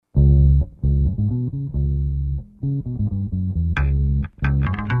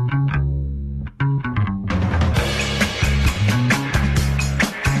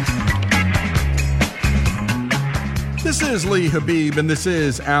is Lee Habib, and this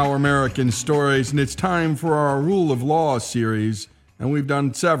is Our American Stories, and it's time for our Rule of Law series. And we've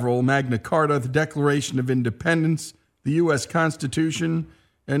done several: Magna Carta, the Declaration of Independence, the U.S. Constitution,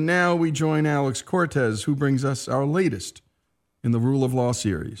 and now we join Alex Cortez, who brings us our latest in the Rule of Law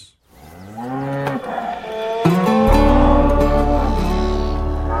series.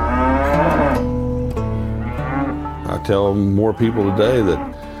 I tell more people today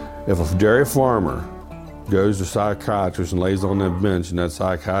that if a dairy farmer goes to a psychiatrist and lays on that bench and that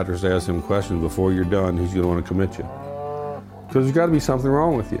psychiatrist asks him questions before you're done, he's going to want to commit you. Because there's got to be something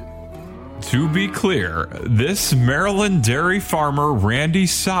wrong with you. To be clear, this Maryland dairy farmer, Randy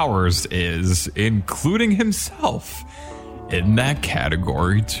Sowers, is, including himself, in that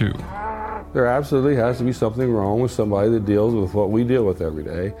category too. There absolutely has to be something wrong with somebody that deals with what we deal with every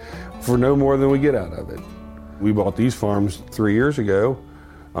day for no more than we get out of it. We bought these farms 3 years ago.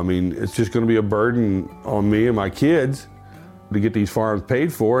 I mean, it's just going to be a burden on me and my kids to get these farms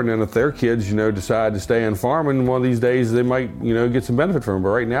paid for, and then if their kids, decide to stay in farming, one of these days they might, get some benefit from them. But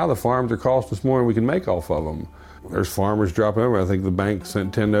right now the farms are costing us more than we can make off of them. There's farmers dropping over. I think the bank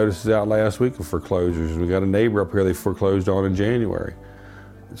sent 10 notices out last week of foreclosures. We got a neighbor up here they foreclosed on in January.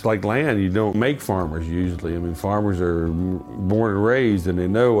 It's like land. You don't make farmers usually. I mean, farmers are born and raised, and they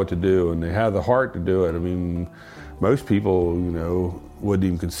know what to do, and they have the heart to do it. I mean, most people, wouldn't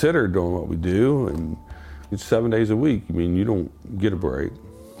even consider doing what we do, and it's 7 days a week. I mean, you don't get a break.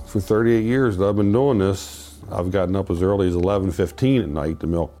 For 38 years that I've been doing this, I've gotten up as early as 11:15 at night to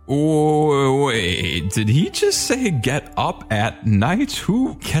milk. Oh, wait, did he just say get up at night?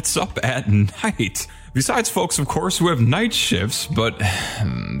 Who gets up at night? Besides folks, of course, who have night shifts, but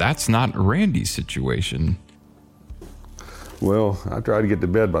that's not Randy's situation. Well, I try to get to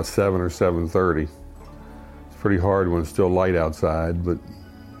bed by 7 or 7:30. It's pretty hard when it's still light outside, but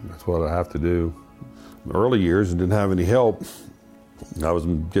that's what I have to do. In the early years, I didn't have any help. I was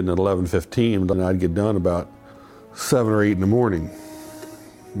getting at 11:15, but then I'd get done about 7 or 8 in the morning.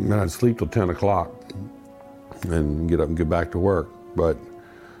 And then I'd sleep till 10 o'clock and get up and get back to work. But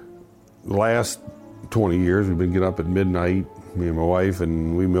the last 20 years, we've been getting up at midnight, me and my wife,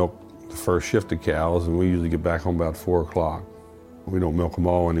 and we milk the first shift of cows, and we usually get back home about 4 o'clock. We don't milk them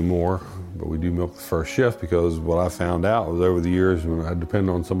all anymore, but we do milk the first shift because what I found out was over the years when I depend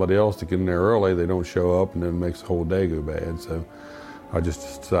on somebody else to get in there early, they don't show up and then it makes the whole day go bad. So I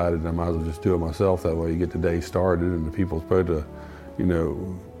just decided I might as well just do it myself. That way you get the day started, and the people supposed to,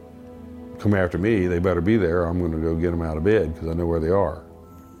 come after me, they better be there. I'm going to go get them out of bed because I know where they are.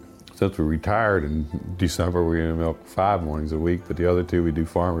 Since we retired in December, we're going to milk 5 mornings a week, but the other 2 we do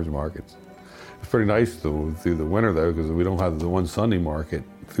farmers markets. It's pretty nice through the winter, though, because we don't have the one Sunday market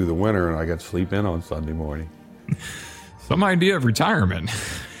through the winter, and I got to sleep in on Sunday morning. Some idea of retirement.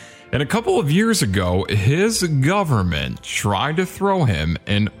 And a couple of years ago, his government tried to throw him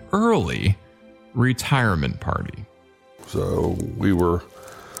an early retirement party. So we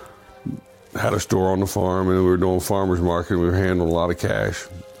had a store on the farm, and we were doing farmers market, and we were handling a lot of cash.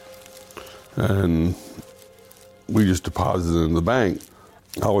 And we just deposited it in the bank.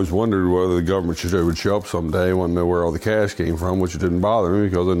 I always wondered whether the government would show up someday. I wanted to know where all the cash came from, which didn't bother me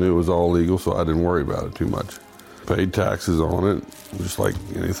because I knew it was all legal, so I didn't worry about it too much. Paid taxes on it, just like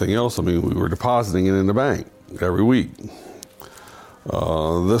anything else. I mean, we were depositing it in the bank every week.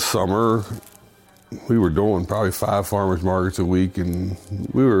 This summer, we were doing probably 5 farmers markets a week, and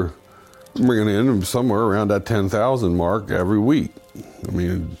we were bringing in somewhere around that 10,000 mark every week. I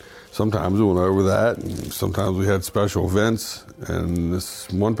mean, sometimes we went over that, and sometimes we had special events. And this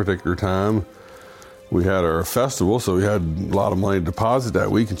one particular time, we had our festival, so we had a lot of money to deposit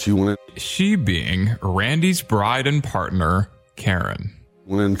that week, and she went in. She being Randy's bride and partner, Karen.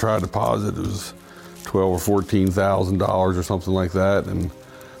 Went in and tried to deposit. It was $12,000 or $14,000 or something like that, and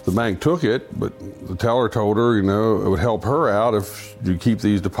the bank took it, but the teller told her, it would help her out if you keep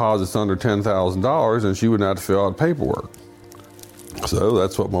these deposits under $10,000, and she wouldn't have to fill out paperwork. So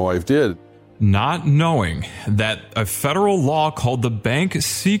that's what my wife did. Not knowing that a federal law called the Bank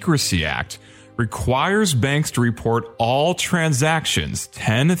Secrecy Act requires banks to report all transactions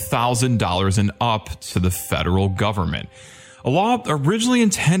 $10,000 and up to the federal government. A law originally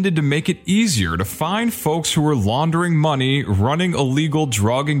intended to make it easier to find folks who were laundering money, running illegal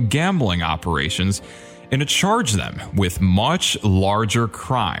drug and gambling operations, and to charge them with much larger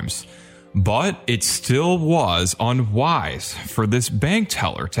crimes. But it still was unwise for this bank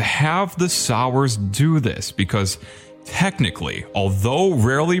teller to have the Sowers do this because technically, although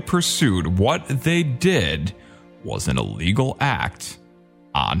rarely pursued, what they did was an illegal act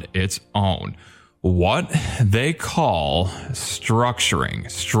on its own. What they call structuring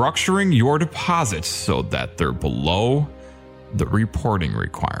your deposits so that they're below the reporting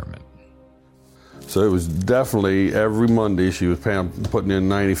requirement. So it was definitely every Monday she was putting in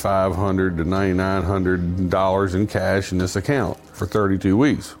 $9,500 to $9,900 in cash in this account for 32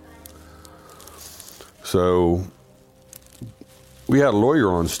 weeks. So we had a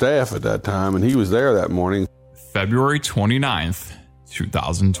lawyer on staff at that time, and he was there that morning. February 29th,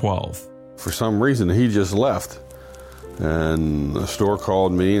 2012. For some reason, he just left. And the store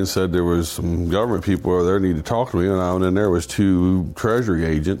called me and said there was some government people over there need to talk to me. And I went in there, was two Treasury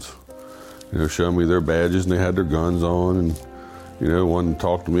agents, showing me their badges, and they had their guns on, and, wanted to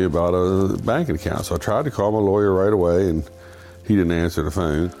talk to me about a banking account. So I tried to call my lawyer right away, and he didn't answer the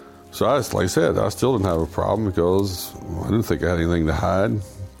phone. So like I said, I still didn't have a problem because I didn't think I had anything to hide.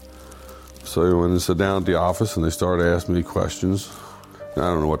 So I went and sat down at the office, and they started asking me questions. And I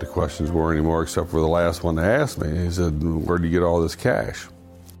don't know what the questions were anymore, except for the last one they asked me. He said, "Where'd you get all this cash?"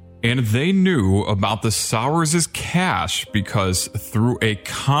 And they knew about the Sowers' cash because through a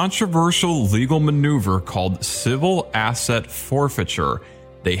controversial legal maneuver called civil asset forfeiture,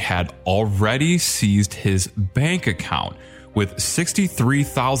 they had already seized his bank account with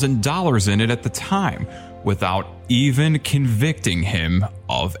 $63,000 in it at the time without even convicting him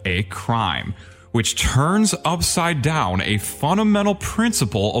of a crime, which turns upside down a fundamental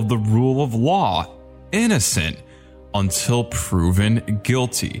principle of the rule of law: innocent until proven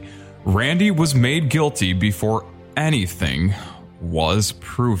guilty. Randy was made guilty before anything was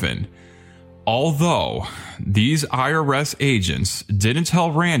proven. Although these IRS agents didn't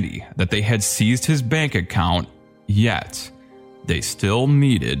tell Randy that they had seized his bank account yet, they still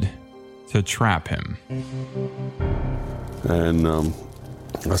needed to trap him. And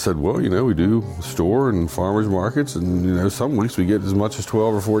I said, well, we do store and farmers markets, and some weeks we get as much as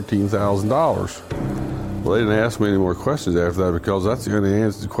 $12,000 or $14,000. Well, they didn't ask me any more questions after that because that's the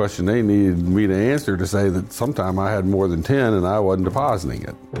only question they needed me to answer, to say that sometime I had more than 10 and I wasn't depositing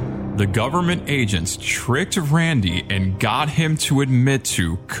it. The government agents tricked Randy and got him to admit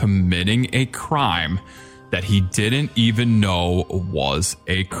to committing a crime that he didn't even know was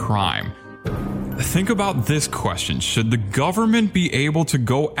a crime. Think about this question. Should the government be able to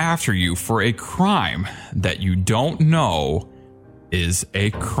go after you for a crime that you don't know is a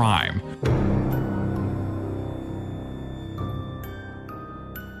crime?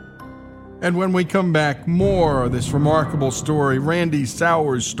 And when we come back, more of this remarkable story, Randy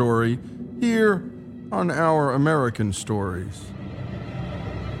Sowers' story, here on Our American Stories.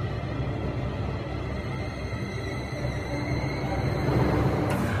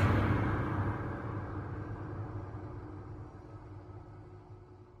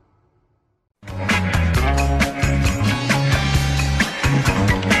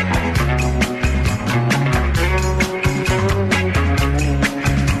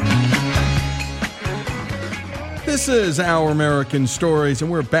 This is Our American Stories,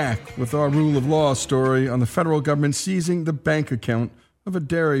 and we're back with our rule of law story on the federal government seizing the bank account of a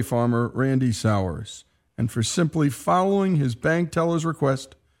dairy farmer, Randy Sowers, and for simply following his bank teller's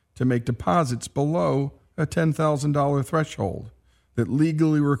request to make deposits below a $10,000 threshold that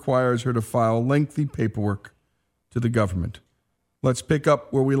legally requires her to file lengthy paperwork to the government. Let's pick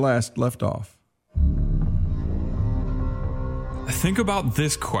up where we last left off. Think about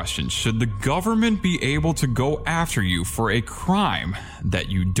this question. Should the government be able to go after you for a crime that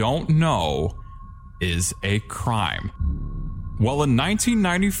you don't know is a crime? Well, in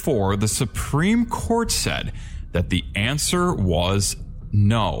 1994, the Supreme Court said that the answer was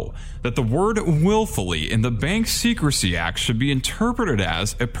no, that the word willfully in the Bank Secrecy Act should be interpreted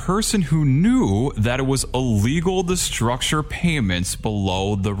as a person who knew that it was illegal to structure payments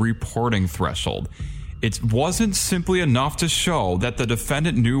below the reporting threshold. It wasn't simply enough to show that the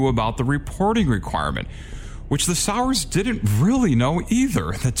defendant knew about the reporting requirement, which the Sowers didn't really know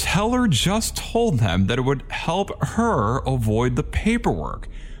either. The teller just told them that it would help her avoid the paperwork.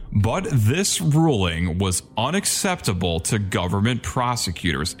 But this ruling was unacceptable to government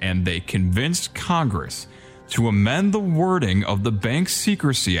prosecutors, and they convinced Congress to amend the wording of the Bank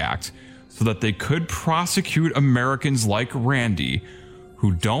Secrecy Act so that they could prosecute Americans like Randy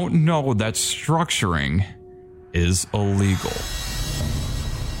who don't know that structuring is illegal.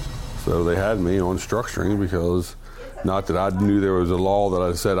 So they had me on structuring because, not that I knew there was a law that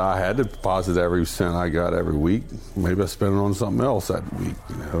I said I had to deposit every cent I got every week. Maybe I spent it on something else that week,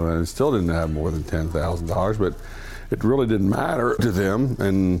 and it still didn't have more than $10,000, but it really didn't matter to them,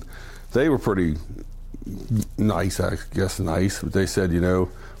 and they were pretty nice, I guess nice, but they said,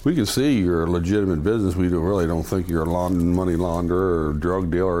 we can see you're a legitimate business. We really don't think you're a money launderer or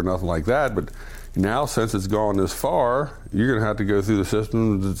drug dealer or nothing like that. But now, since it's gone this far, you're going to have to go through the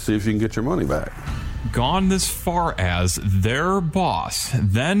system to see if you can get your money back. gone this far as their boss,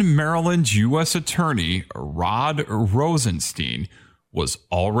 then Maryland U.S. Attorney Rod Rosenstein, was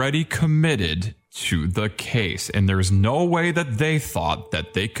already committed to the case, and there's no way that they thought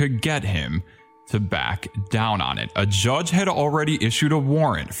that they could get him to back down on it. A judge had already issued a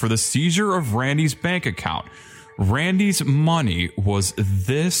warrant for the seizure of Randy's bank account. Randy's money was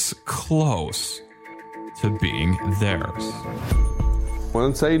this close to being theirs.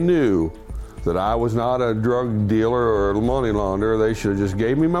 Once they knew that I was not a drug dealer or a money launderer, they should have just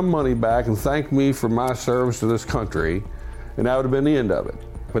gave me my money back and thanked me for my service to this country, and that would have been the end of it.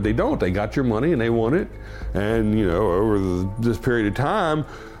 But they don't. They got your money and they want it. And, over this period of time,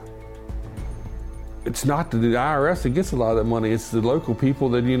 it's not the IRS that gets a lot of that money. It's the local people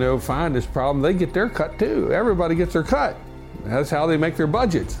that, find this problem. They get their cut too. Everybody gets their cut. That's how they make their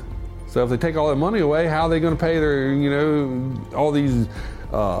budgets. So if they take all that money away, how are they going to pay their, all these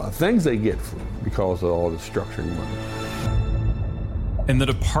things they get because of all the structuring money? And the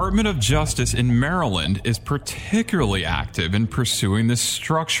Department of Justice in Maryland is particularly active in pursuing this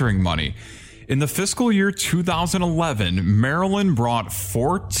structuring money. In the fiscal year 2011, Maryland brought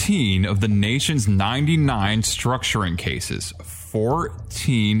 14 of the nation's 99 structuring cases,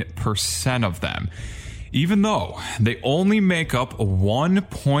 14% of them, even though they only make up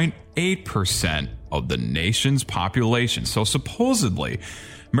 1.8% of the nation's population. So supposedly,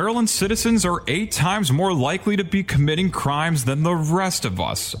 Maryland citizens are 8 times more likely to be committing crimes than the rest of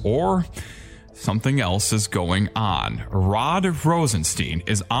us, or something else is going on. Rod Rosenstein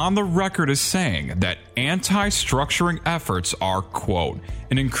is on the record as saying that anti-structuring efforts are, quote,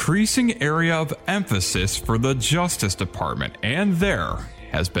 an increasing area of emphasis for the Justice Department, and there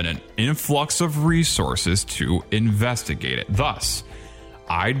has been an influx of resources to investigate it. Thus,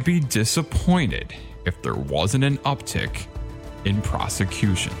 I'd be disappointed if there wasn't an uptick in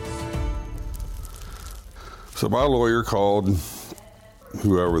prosecution. So my lawyer called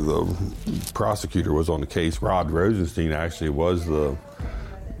whoever the prosecutor was on the case. Rod Rosenstein actually was the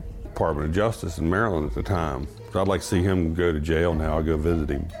Department of Justice in Maryland at the time. So I'd like to see him go to jail now. I'll go visit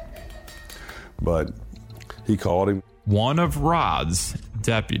him. But he called him. One of Rod's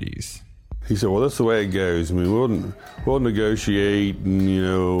deputies. He said, well, that's the way it goes. I mean, we'll negotiate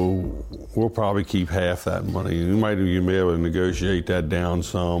and, we'll probably keep half that money. You might even be able to negotiate that down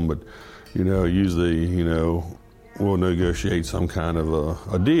some, but, usually, we'll negotiate some kind of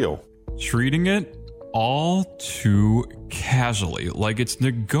a deal. Treating it all too casually, like it's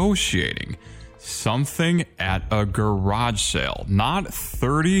negotiating something at a garage sale, not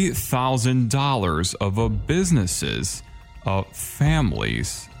 $30,000 of a business's, a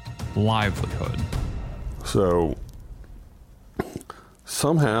family's livelihood. So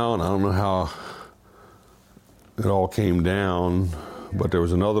somehow, and I don't know how it all came down, but there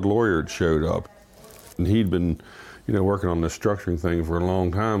was another lawyer that showed up, and he'd been, working on this structuring thing for a long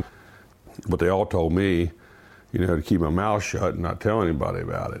time. But they all told me, to keep my mouth shut and not tell anybody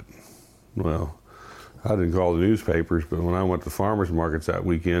about it. Well, I didn't call the newspapers, but when I went to farmers markets that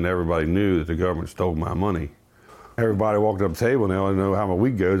weekend, everybody knew that the government stole my money. Everybody walked up the table, and they all know how my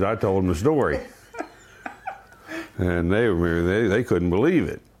week goes. I told them the story. And they couldn't believe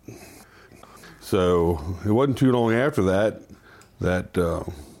it. So it wasn't too long after that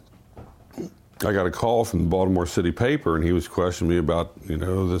I got a call from the Baltimore City paper, and he was questioning me about,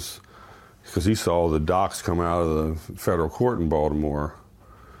 this, because he saw the docs come out of the federal court in Baltimore.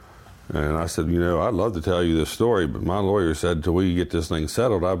 And I said, I'd love to tell you this story, but my lawyer said until we get this thing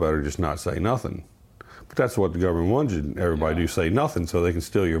settled, I better just not say nothing. But that's what the government wants everybody to do, say nothing, so they can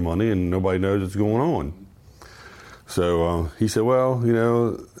steal your money and nobody knows what's going on. So he said, well,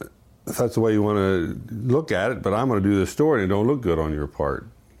 if that's the way you want to look at it, but I'm going to do this story and it don't look good on your part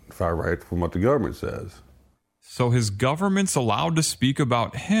if I write from what the government says. So his government's allowed to speak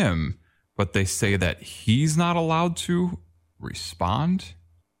about him, but they say that he's not allowed to respond?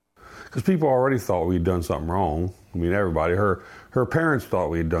 Because people already thought we'd done something wrong. I mean, everybody. Her parents thought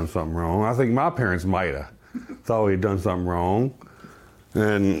we had done something wrong. I think my parents might have thought we had done something wrong.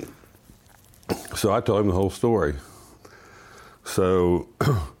 And so I told him the whole story. So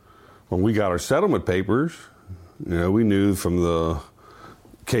when we got our settlement papers, we knew from the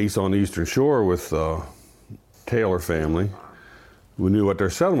case on the Eastern Shore with the Taylor family, we knew what their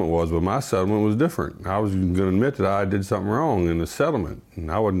settlement was, but my settlement was different. I was going to admit that I did something wrong in the settlement,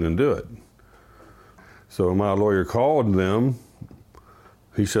 and I wasn't going to do it. So when my lawyer called them,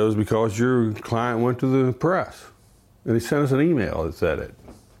 he said it was because your client went to the press. And he sent us an email that said it.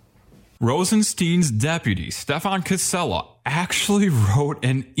 Rosenstein's deputy, Stefan Casella, actually wrote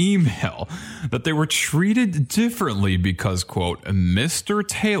an email that they were treated differently because, quote, Mr.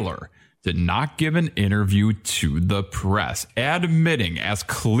 Taylor did not give an interview to the press, admitting as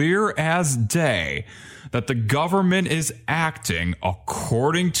clear as day that the government is acting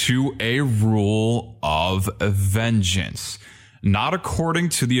according to a rule of vengeance, not according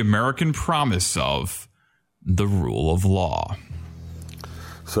to the American promise of the rule of law.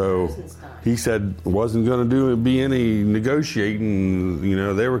 So he said it wasn't going to be any negotiating. You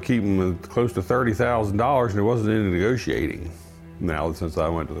know, they were keeping close to $30,000 and there wasn't any negotiating now since I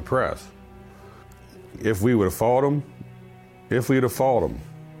went to the press. If we would have fought them,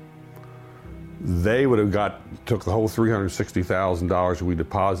 they would have took the whole $360,000 that we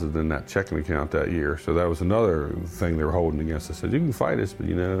deposited in that checking account that year. So that was another thing they were holding against us. They said, you can fight us, but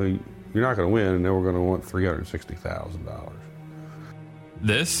you know, you're not going to win, and then we're going to want $360,000.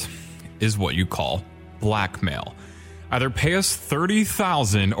 This is what you call blackmail. Either pay us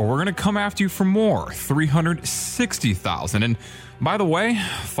 $30,000 or we're going to come after you for more, $360,000. And by the way,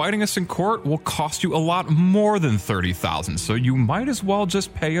 fighting us in court will cost you a lot more than $30,000, so you might as well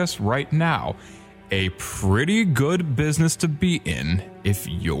just pay us right now. A pretty good business to be in if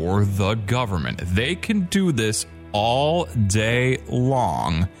you're the government. They can do this all day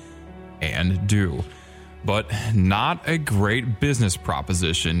long and do. But not a great business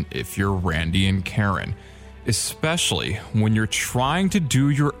proposition if you're Randy and Karen, especially when you're trying to do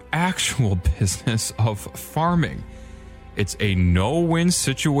your actual business of farming. It's a no-win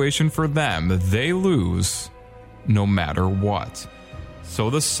situation for them. They lose no matter what. So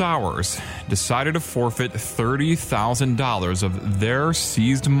the Sowers decided to forfeit $30,000 of their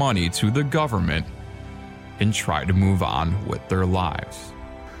seized money to the government and try to move on with their lives.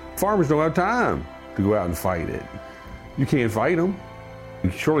 Farmers don't have time to go out and fight it. You can't fight them.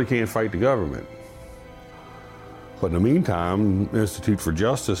 You surely can't fight the government. But in the meantime, Institute for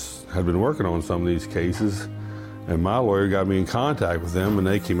Justice had been working on some of these cases, and my lawyer got me in contact with them, and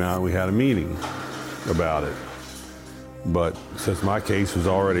they came out and we had a meeting about it. But since my case was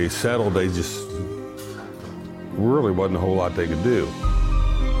already settled, they just really wasn't a whole lot they could do.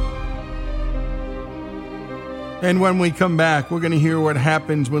 And when we come back, we're going to hear what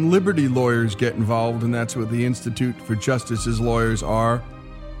happens when liberty lawyers get involved, and that's what the Institute for Justice's lawyers are.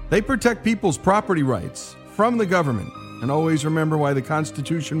 They protect people's property rights from the government. And always remember why the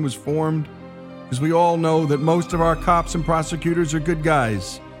Constitution was formed, because we all know that most of our cops and prosecutors are good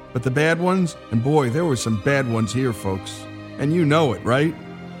guys. But the bad ones, and boy, there were some bad ones here, folks. And you know it, right?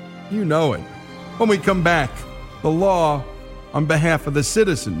 You know it. When we come back, the law on behalf of the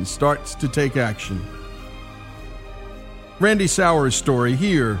citizens starts to take action. Randy Sowers' story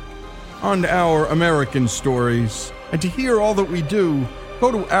here on Our American Stories. And to hear all that we do,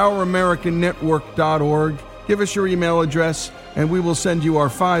 go to ouramericannetwork.org, give us your email address, and we will send you our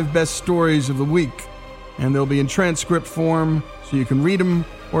 5 best stories of the week. And they'll be in transcript form, so you can read them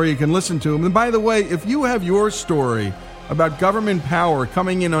or you can listen to them. And by the way, if you have your story about government power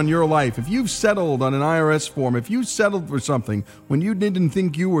coming in on your life, if you've settled on an IRS form, if you settled for something when you didn't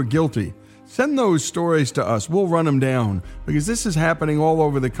think you were guilty, send those stories to us. We'll run them down, because this is happening all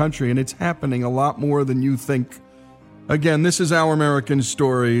over the country, and it's happening a lot more than you think. Again, this is Our American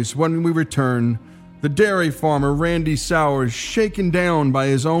Stories. When we return, the dairy farmer Randy Sowers shaken down by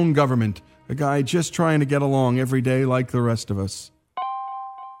his own government, a guy just trying to get along every day like the rest of us.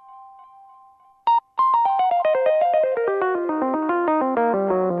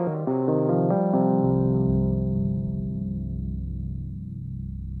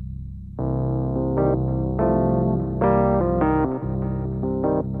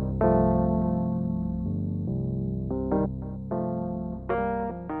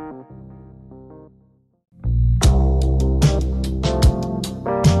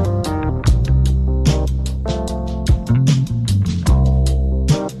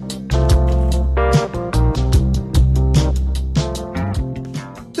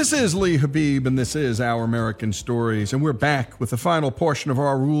 This is Lee Habib, and this is Our American Stories, and we're back with the final portion of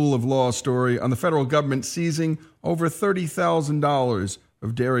our Rule of Law story on the federal government seizing over $30,000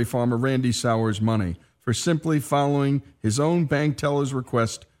 of dairy farmer Randy Sowers' money for simply following his own bank teller's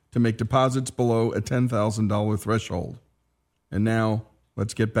request to make deposits below a $10,000 threshold. And now,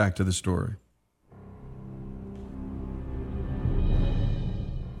 let's get back to the story.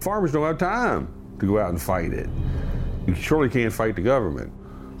 Farmers don't have time to go out and fight it. You surely can't fight the government.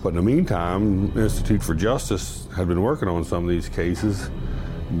 But in the meantime, Institute for Justice had been working on some of these cases,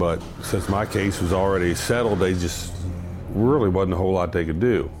 but since my case was already settled, they just really wasn't a whole lot they could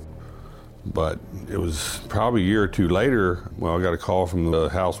do. But it was probably a year or two later, I got a call from the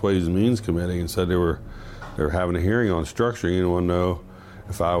House Ways and Means Committee and said they were having a hearing on structuring and wanted to know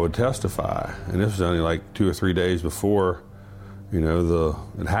if I would testify. And this was only like 2 or 3 days before,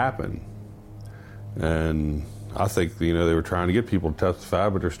 it happened. And I think, they were trying to get people to testify,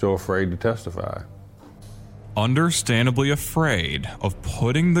 but they're still afraid to testify. Understandably afraid of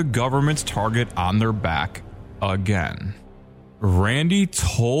putting the government's target on their back again. Randy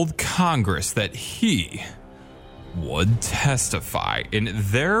told Congress that he would testify in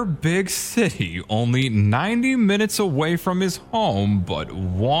their big city, only 90 minutes away from his home, but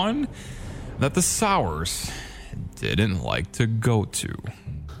one that the Sowers didn't like to go to.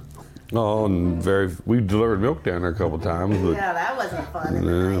 Oh, and we delivered milk down there a couple times. But, yeah, that wasn't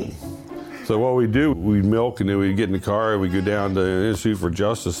fun. So what we do, we milk and then we get in the car and we go down to the Institute for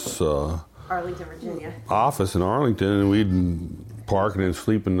Justice Arlington, Virginia. Office in Arlington, and we'd park and then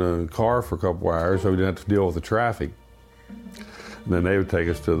sleep in the car for a couple hours so we didn't have to deal with the traffic. And then they would take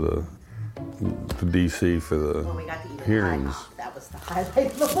us to D.C. for the Well, we got to eat hearings. IHOP. That was the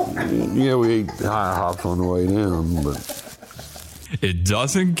highlight of the morning. Yeah, we ate high hops on the way down, but It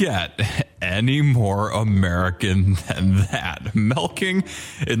doesn't get any more American than that. Milking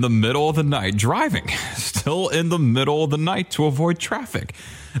in the middle of the night, driving still in the middle of the night to avoid traffic.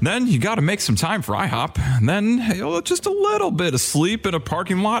 Then you got to make some time for IHOP, and then just a little bit of sleep in a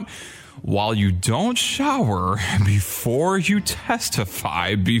parking lot while you don't shower before you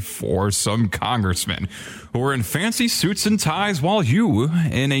testify before some congressmen who are in fancy suits and ties while you,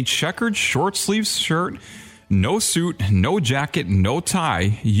 in a checkered short-sleeved shirt, no suit, no jacket, no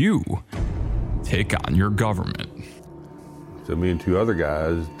tie, you take on your government. So me and two other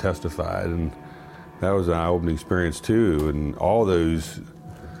guys testified, and that was an eye-opening experience too. And all those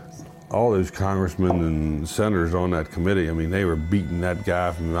congressmen and senators on that committee, I mean, they were beating that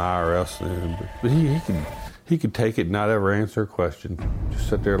guy from the IRS, but he could take it and not ever answer a question. Just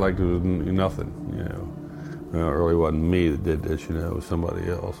sit there like there was nothing, Well, it really wasn't me that did this, it was somebody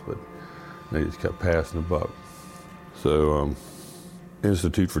else, but they just kept passing the buck. So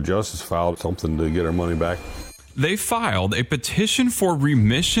Institute for Justice filed something to get our money back. They filed a petition for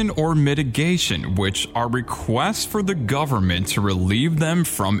remission or mitigation, which are requests for the government to relieve them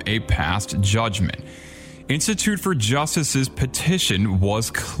from a past judgment. Institute for Justice's petition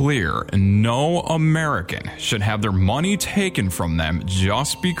was clear. No American should have their money taken from them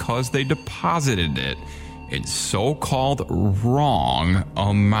just because they deposited it in so-called wrong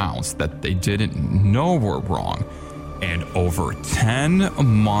amounts that they didn't know were wrong. And over 10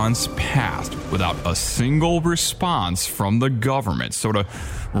 months passed without a single response from the government. So to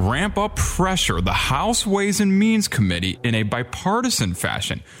ramp up pressure, the House Ways and Means Committee, in a bipartisan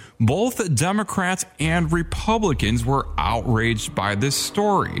fashion, both Democrats and Republicans were outraged by this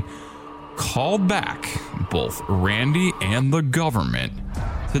story, called back both Randy and the government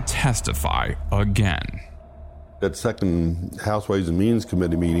to testify again. That second House Ways and Means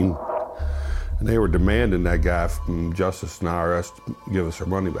Committee meeting, and they were demanding that guy from Justice and IRS to give us our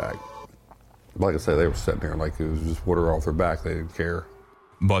money back. Like I said, they were sitting there like it was just water off their back. They didn't care.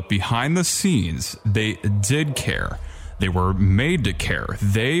 But behind the scenes, they did care. They were made to care.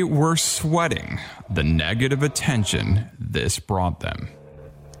 They were sweating the negative attention this brought them.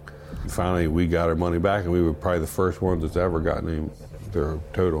 Finally, we got our money back, and we were probably the first ones that's ever gotten their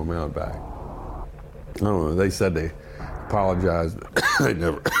total amount back. I don't know. They said they apologized, but they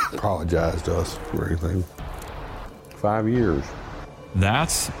never apologized to us for anything. 5 years.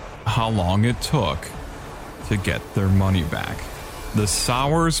 That's how long it took to get their money back. The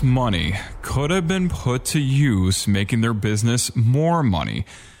Sowers' money could have been put to use making their business more money,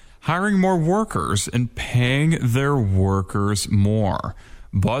 hiring more workers, and paying their workers more.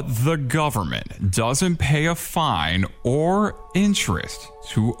 But the government doesn't pay a fine or interest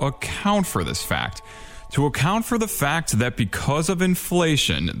to account for this fact. To account for the fact that because of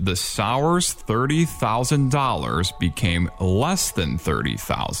inflation, the Sowers' $30,000 became less than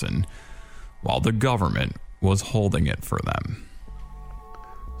 $30,000, while the government was holding it for them.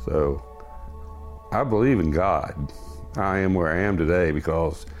 So, I believe in God. I am where I am today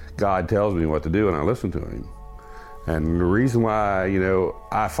because God tells me what to do and I listen to him. And the reason why,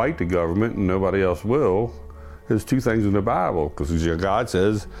 I fight the government and nobody else will, there's two things in the Bible, because God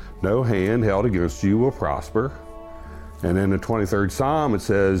says, no hand held against you will prosper. And in the 23rd Psalm, it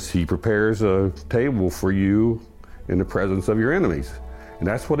says, he prepares a table for you in the presence of your enemies. And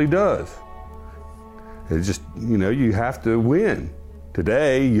that's what he does. It's just, you have to win.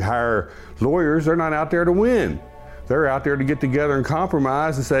 Today, you hire lawyers, they're not out there to win. They're out there to get together and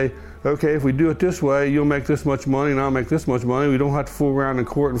compromise and say, okay, if we do it this way, you'll make this much money and I'll make this much money. We don't have to fool around in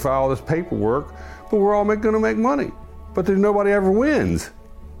court and file all this paperwork, but we're all going to make money. But there's nobody ever wins.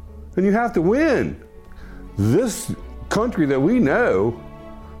 And you have to win. This country that we know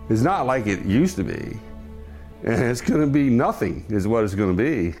is not like it used to be. And it's going to be nothing is what it's going to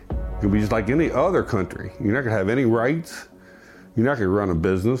be. It'll be just like any other country. You're not going to have any rights. You're not going to run a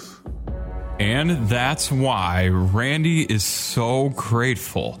business. And that's why Randy is so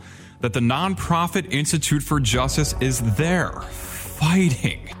grateful that the nonprofit Institute for Justice is there,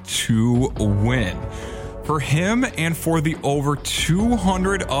 fighting to win. For him and for the over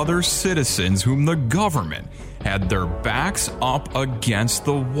 200 other citizens whom the government had their backs up against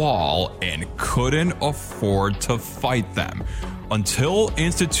the wall and couldn't afford to fight them, until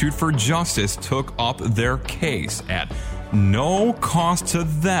Institute for Justice took up their case at no cost to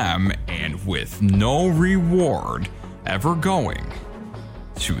them and with no reward ever going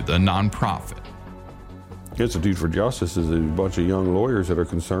to the nonprofit. Institute for Justice is a bunch of young lawyers that are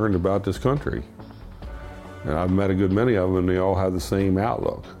concerned about this country. And I've met a good many of them, and they all have the same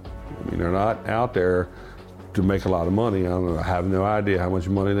outlook. I mean, they're not out there to make a lot of money. I have no idea how much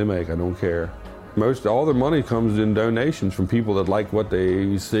money they make. I don't care. All their money comes in donations from people that like what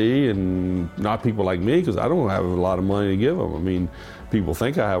they see, and not people like me, because I don't have a lot of money to give them. I mean, people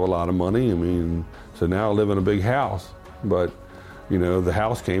think I have a lot of money. I mean, so now I live in a big house. But, you know, the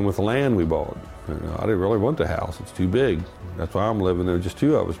house came with the land we bought. You know, I didn't really want the house. It's too big. That's why I'm living there, just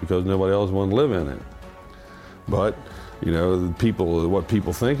two of us, because nobody else wanted to live in it. But, you know, what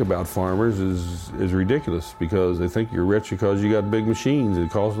people think about farmers is ridiculous, because they think you're rich because you got big machines. It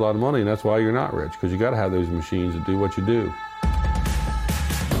costs a lot of money, and that's why you're not rich, because you got to have those machines to do what you do.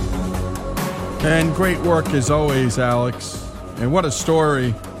 And great work as always, Alex. And what a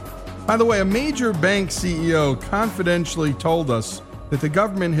story. By the way, a major bank CEO confidentially told us that the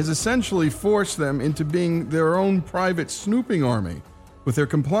government has essentially forced them into being their own private snooping army, with their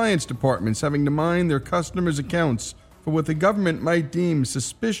compliance departments having to mine their customers' accounts for what the government might deem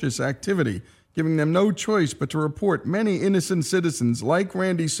suspicious activity, giving them no choice but to report many innocent citizens like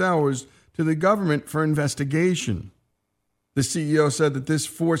Randy Sowers to the government for investigation. The CEO said that this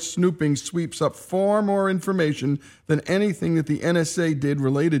forced snooping sweeps up far more information than anything that the NSA did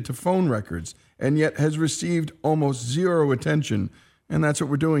related to phone records, and yet has received almost zero attention. And that's what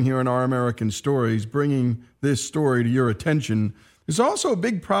we're doing here in Our American Stories, bringing this story to your attention. There's also a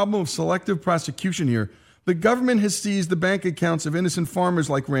big problem of selective prosecution here. The government has seized the bank accounts of innocent farmers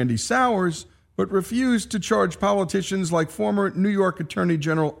like Randy Sowers, but refused to charge politicians like former New York Attorney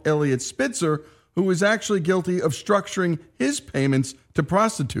General Eliot Spitzer, who was actually guilty of structuring his payments to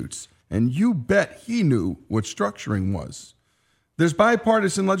prostitutes. And you bet he knew what structuring was. There's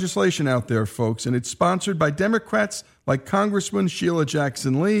bipartisan legislation out there, folks, and it's sponsored by Democrats like Congressman Sheila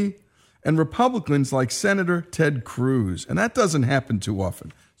Jackson Lee and Republicans like Senator Ted Cruz. And that doesn't happen too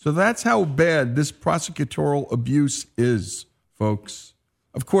often. So that's how bad this prosecutorial abuse is, folks.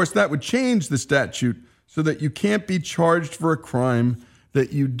 Of course, that would change the statute so that you can't be charged for a crime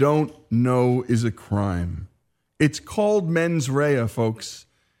that you don't know is a crime. It's called mens rea, folks.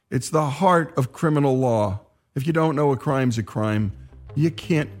 It's the heart of criminal law. If you don't know a crime's a crime, you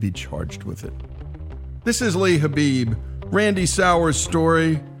can't be charged with it. This is Lee Habib, Randy Sowers'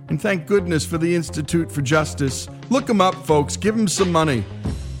 story, and thank goodness for the Institute for Justice. Look them up, folks. Give them some money.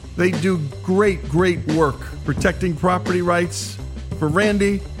 They do great, great work protecting property rights for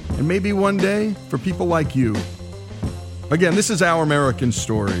Randy, and maybe one day for people like you. Again, this is Our American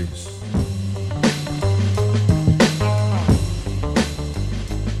Stories.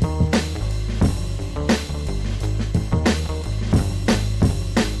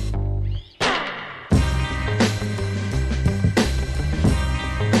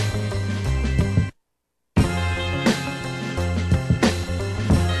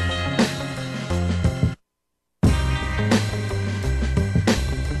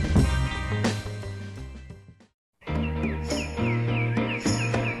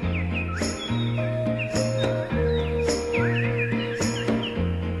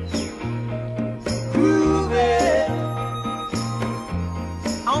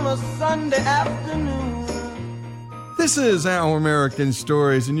 This is Our American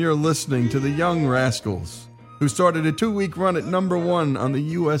Stories, and you're listening to the Young Rascals, who started a 2-week run at #1 on the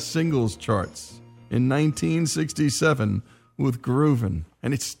U.S. singles charts in 1967 with Groovin',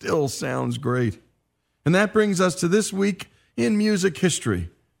 and it still sounds great. And that brings us to this week in music history.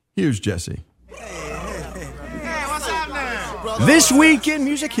 Here's Jesse. This week in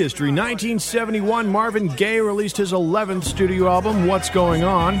music history, 1971, Marvin Gaye released his 11th studio album, What's Going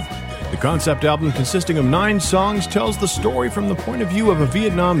On? The concept album, consisting of 9 songs, tells the story from the point of view of a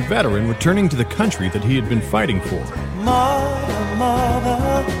Vietnam veteran returning to the country that he had been fighting for. Mother,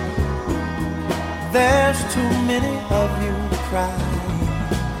 mother, there's too many of you crying.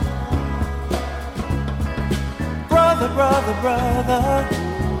 Brother, brother, brother,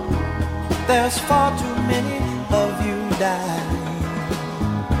 there's far too many of you dying.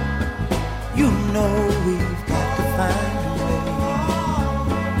 know we've got to find a way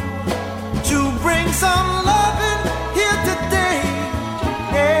to bring some loving here today.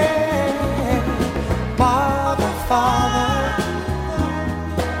 Yeah. Father,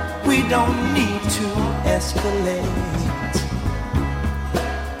 we don't need to escalate.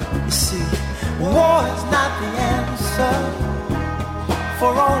 You see, war is not the answer,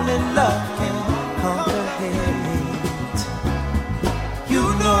 for only love can conquer hate. You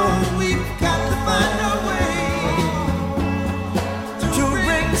know we've got to find a way to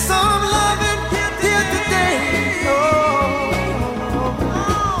bring some loving here today. Oh,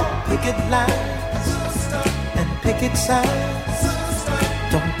 picket lines and picket signs,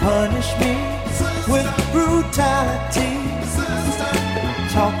 don't punish me with brutality.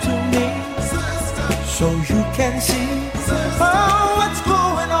 Talk to me so you can see what's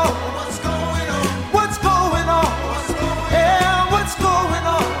going on. What's going on? Yeah, what's going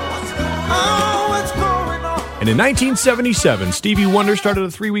on? What's going on? And in 1977, Stevie Wonder started a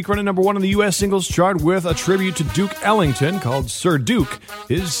 3-week run at number 1 on the U.S. singles chart with a tribute to Duke Ellington called Sir Duke,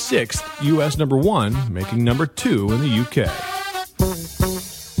 his 6th U.S. number 1, making number 2 in the U.K.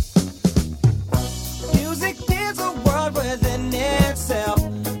 Music is a world within itself,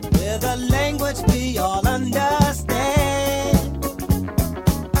 with a language we all understand,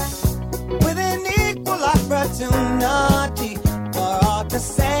 with an equal opportunity for all to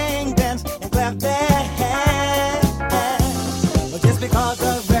sing, dance, and clap their hands. But just because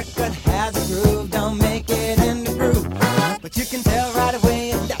a record has a groove, don't make it in the groove. But you can tell right away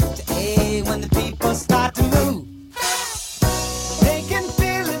in Dr. A when the people start to move. They can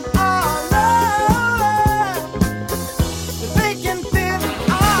feel it all over. They can feel it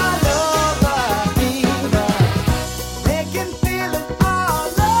all over. They can feel it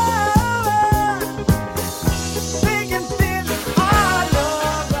all over. They can feel it all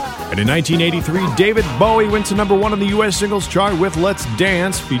over. And in 1983, David Bowie went to number 1 on the U.S. singles chart with Let's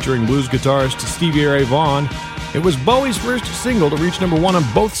Dance, featuring blues guitarist Stevie Ray Vaughan. It was Bowie's first single to reach number 1 on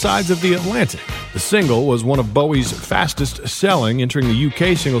both sides of the Atlantic. The single was one of Bowie's fastest selling, entering the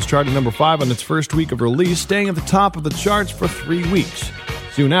UK singles chart at number 5 on its first week of release, staying at the top of the charts for 3 weeks.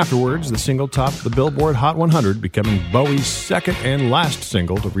 Soon afterwards, the single topped the Billboard Hot 100, becoming Bowie's second and last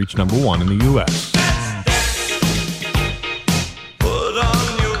single to reach number 1 in the U.S. Put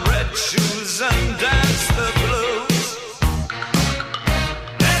on your red shoes and dance the blues.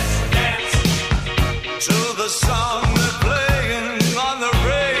 Let's dance to the song they're playing on the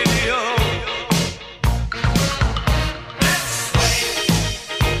radio. Let's sway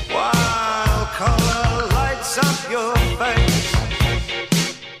while color lights up your face.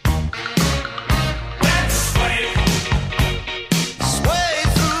 Let's sway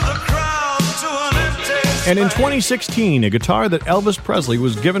through the crowd to an empty And in 2016, a guitar that Elvis Presley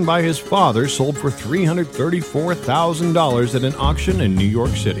was given by his father sold for $334,000 at an auction in New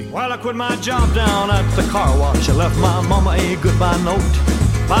York City. While I quit my job down at the car wash, I left my mama a goodbye note.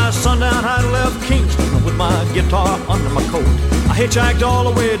 By sundown, I left Kingston with my guitar under my coat. I hitchhiked all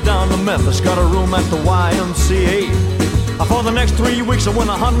the way down to Memphis, got a room at the YMCA. For the next 3 weeks, I went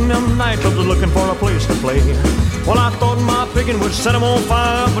a hunting them nightclubs looking for a place to play. Well, I thought my picking would set them on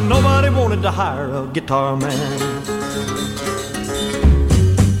fire, but nobody wanted to hire a guitar man.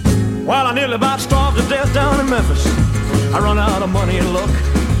 Well, I nearly about starved to death down in Memphis. I run out of money and luck,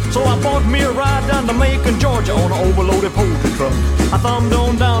 so I bought me a ride down to Macon, Georgia on an overloaded poultry truck. I thumbed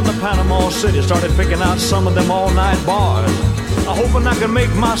on down to Panama City, started picking out some of them all-night bars, hoping I could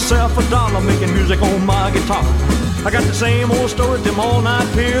make myself $1 making music on my guitar. I got the same old story, them all-night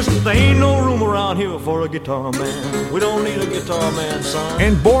peers. There ain't no room around here for a guitar man. We don't need a guitar man, son.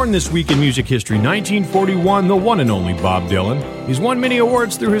 And born this week in music history, 1941, the one and only Bob Dylan. He's won many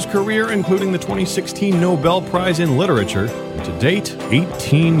awards through his career, including the 2016 Nobel Prize in Literature, and to date,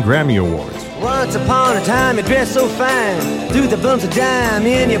 18 Grammy Awards. Once upon a time you dressed so fine, threw the bumps of dime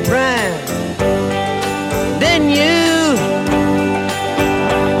in your prime. Then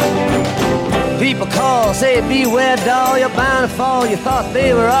people call, say beware doll, you're bound to fall. You thought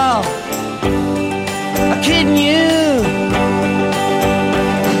they were all kidding you.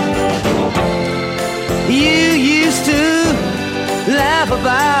 You used to laugh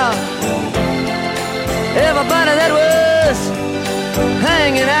about everybody that was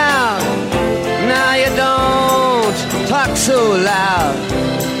hanging out. Now you don't talk so loud.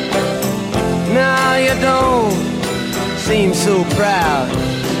 Now you don't seem so proud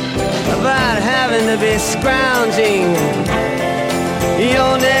about having to be scrounging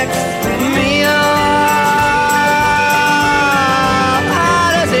your next meal.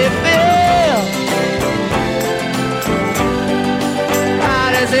 How does it feel?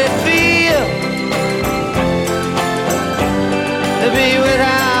 How does it feel me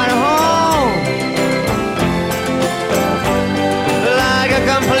without a home, like a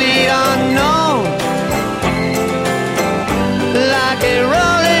complete unknown, like a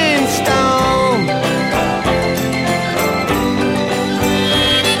rolling stone.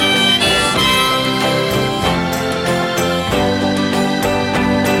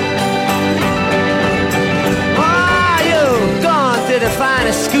 Oh, you've gone to the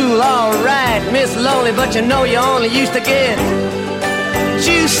finest school, all right, Miss Lonely, but you know you only used to get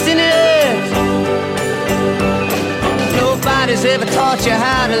juiced in it. Nobody's ever taught you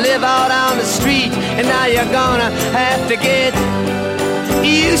how to live out on the street, and now you're gonna have to get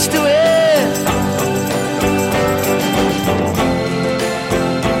used to it.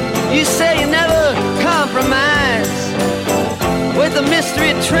 You say you never compromise with a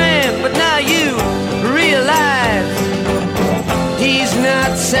mystery tramp, but now you realize he's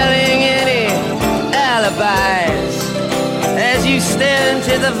not selling any alibis as you stare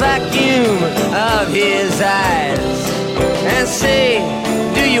into the vacuum of his eyes and say,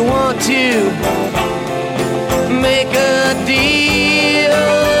 do you want to make a deal?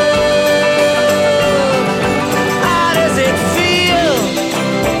 How does it feel?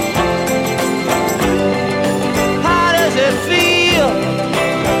 How does it feel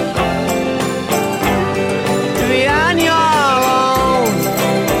to be on your own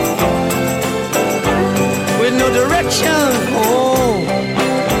with no direction home,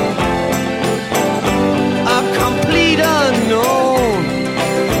 a complete unknown,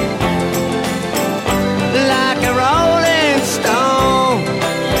 like a rolling stone?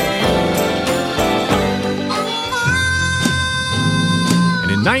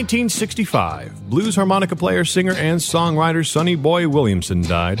 And in 1965, blues harmonica player, singer, and songwriter Sonny Boy Williamson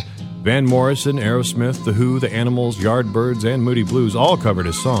died. Van Morrison, Aerosmith, The Who, The Animals, Yardbirds, and Moody Blues all covered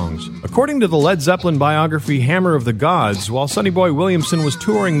his songs. According to the Led Zeppelin biography Hammer of the Gods, while Sonny Boy Williamson was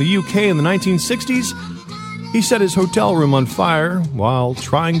touring the UK in the 1960s, he set his hotel room on fire while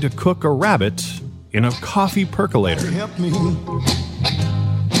trying to cook a rabbit in a coffee percolator. Help me.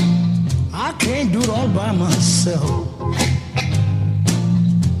 I can't do it all by myself.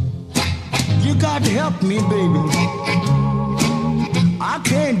 You got to help me, baby. I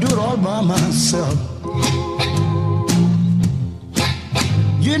can't do it all by myself.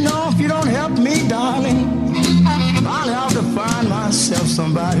 You know, if you don't help me, darling, I'll have to find myself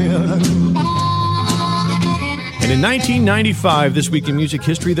somebody else. And in 1995, This Week in Music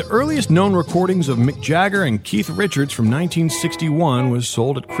History, the earliest known recordings of Mick Jagger and Keith Richards from 1961 was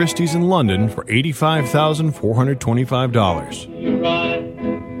sold at Christie's in London for $85,425. You're right,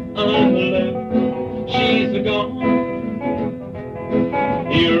 I'm the left, she's the gone.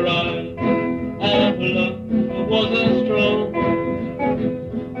 You're right, our love wasn't strong.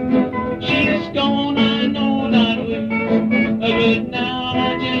 She's gone, I know that way, but now I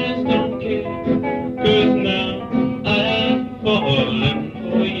just don't care, 'cause now I'm falling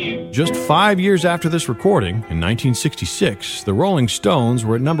for you. Just 5 years after this recording, in 1966, the Rolling Stones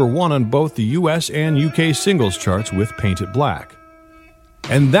were at number one on both the US and UK singles charts with Paint It Black.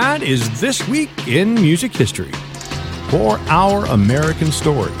 And that is This Week in Music History. For Our American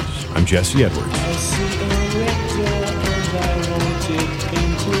Stories, I'm Jesse Edwards. I see a red door and I want it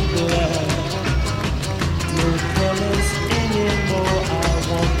painted black. No colors anymore, I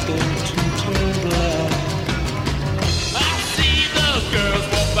want them to turn black. I see those girls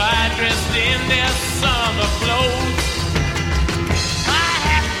walk by dressed in their summer clothes. I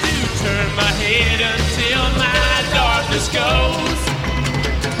have to turn my head until my darkness goes.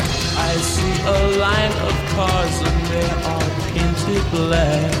 I see a line of cars and they are painted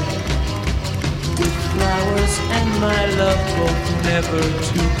black, with flowers and my love both never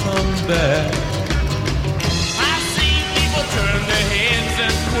to come back. I see people turn their heads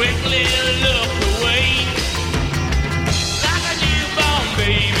and quickly look away. Like a newborn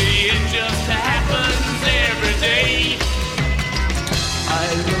baby, it just happens every day. I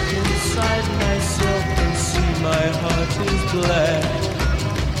look inside myself and see my heart is black.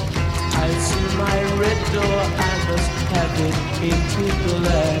 I see my red door, I must have it painted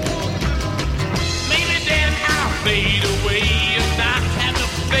black. Maybe then I'll fade away and not have to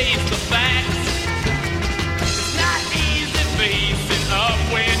face the facts. It's not easy facing up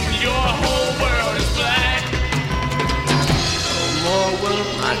when your whole world is black. No more will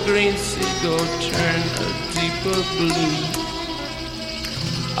my green seagull turn a deeper blue.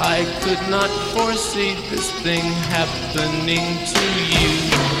 I could not foresee this thing happening to you.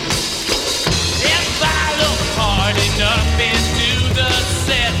 If I look hard enough into the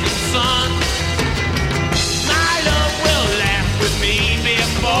setting sun, my love will laugh with me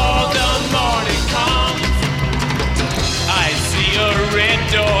before the morning comes. I see a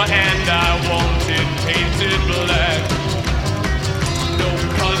I want it painted black. No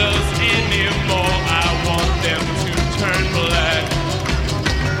colors anymore, I want them to turn black.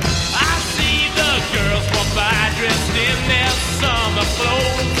 I see the girls walk by dressed in their summer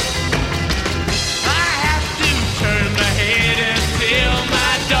clothes. I have to turn my head until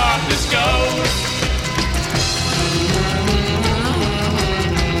my darkness goes.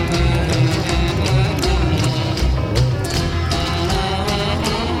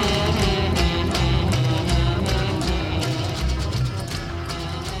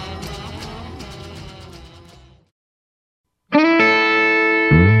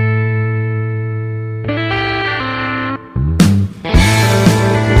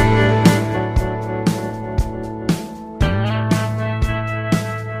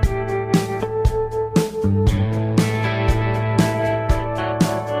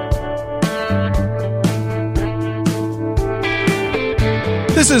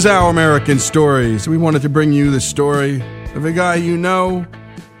 This is Our American Stories. We wanted to bring you the story of a guy you know,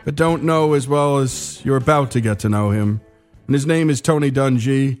 but don't know as well as you're about to get to know him. And his name is Tony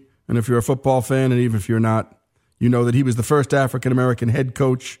Dungy. And if you're a football fan, and even if you're not, you know that he was the first African-American head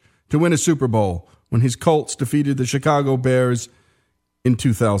coach to win a Super Bowl when his Colts defeated the Chicago Bears in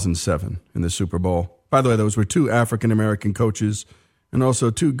 2007 in the Super Bowl. By the way, those were two African-American coaches and also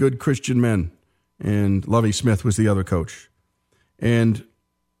two good Christian men. And Lovie Smith was the other coach. And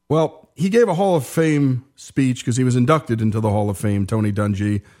well, he gave a Hall of Fame speech because he was inducted into the Hall of Fame, Tony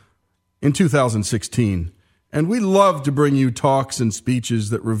Dungy, in 2016. And we love to bring you talks and speeches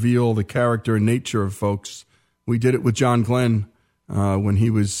that reveal the character and nature of folks. We did it with John Glenn when he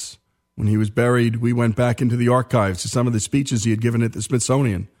was buried. We went back into the archives to some of the speeches he had given at the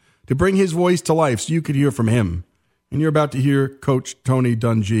Smithsonian to bring his voice to life so you could hear from him. And you're about to hear Coach Tony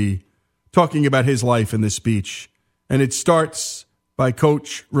Dungy talking about his life in this speech. And it starts by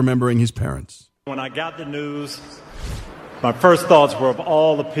Coach remembering his parents. When I got the news, my first thoughts were of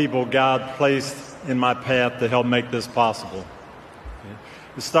all the people God placed in my path to help make this possible.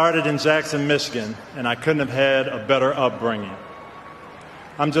 It started in Jackson, Michigan, and I couldn't have had a better upbringing.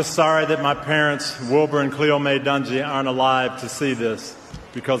 I'm just sorry that my parents, Wilbur and Cleo Mae Dungy, aren't alive to see this,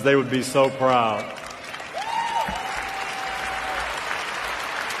 because they would be so proud.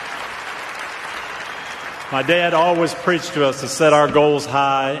 My dad always preached to us to set our goals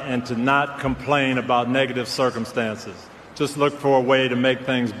high and to not complain about negative circumstances. Just look for a way to make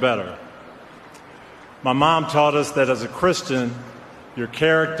things better. My mom taught us that as a Christian, your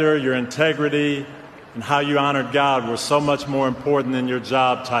character, your integrity, and how you honored God were so much more important than your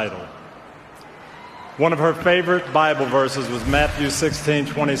job title. One of her favorite Bible verses was Matthew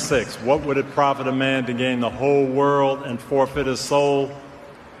 16:26. What would it profit a man to gain the whole world and forfeit his soul?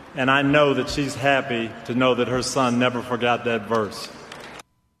 And I know that she's happy to know that her son never forgot that verse.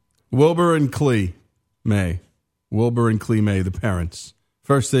 Wilbur and Clea Mae. Wilbur and Clea Mae, the parents.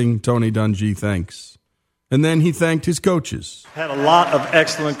 First thing, Tony Dungy thanks. And then he thanked his coaches. Had a lot of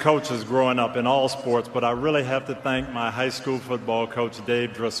excellent coaches growing up in all sports, but I really have to thank my high school football coach,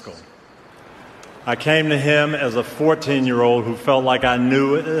 Dave Driscoll. I came to him as a 14-year-old who felt like I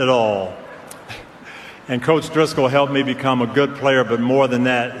knew it all. And Coach Driscoll helped me become a good player, but more than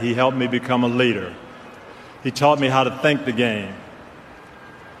that, he helped me become a leader. He taught me how to think the game.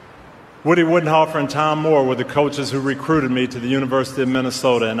 Woody Woodenhofer and Tom Moore were the coaches who recruited me to the University of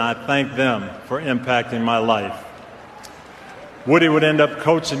Minnesota, and I thank them for impacting my life. Woody would end up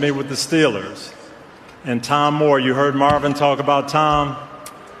coaching me with the Steelers. And Tom Moore, you heard Marvin talk about Tom?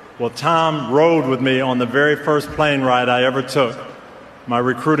 Well, Tom rode with me on the very first plane ride I ever took, my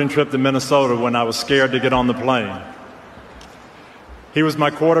recruiting trip to Minnesota, when I was scared to get on the plane. He was my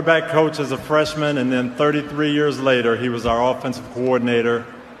quarterback coach as a freshman, and then 33 years later, he was our offensive coordinator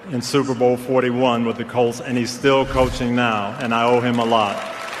in Super Bowl 41 with the Colts, and he's still coaching now, and I owe him a lot.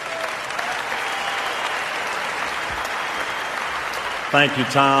 Thank you,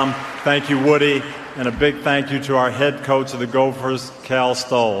 Tom. Thank you, Woody, and a big thank you to our head coach of the Gophers, Cal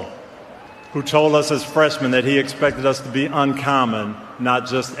Stoll, who told us as freshmen that he expected us to be uncommon, not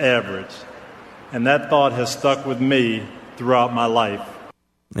just average. And that thought has stuck with me throughout my life.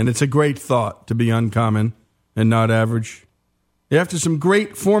 And it's a great thought to be uncommon and not average. After some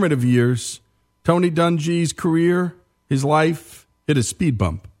great formative years, Tony Dungy's career, his life, hit a speed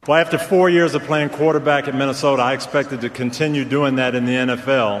bump. Well, after 4 years of playing quarterback at Minnesota, I expected to continue doing that in the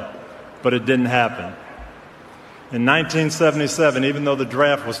NFL, but it didn't happen. In 1977, even though the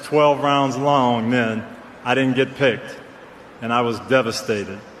draft was 12 rounds long then, I didn't get picked, and I was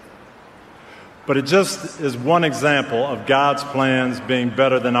devastated. But it just is one example of God's plans being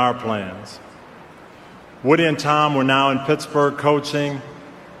better than our plans. Woody and Tom were now in Pittsburgh coaching,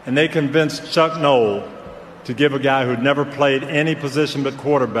 and they convinced Chuck Noll to give a guy who'd never played any position but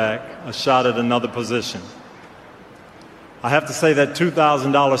quarterback a shot at another position. I have to say that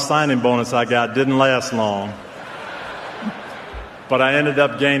 $2,000 signing bonus I got didn't last long, but I ended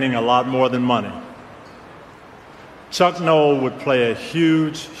up gaining a lot more than money. Chuck Noll would play a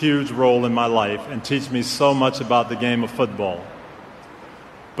huge, huge role in my life and teach me so much about the game of football.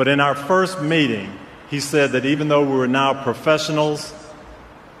 But in our first meeting, he said that even though we were now professionals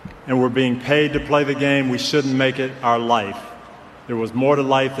and were being paid to play the game, we shouldn't make it our life. There was more to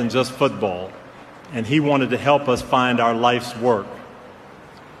life than just football, and he wanted to help us find our life's work.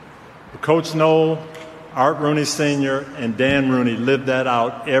 Coach Noll, Art Rooney Sr., and Dan Rooney lived that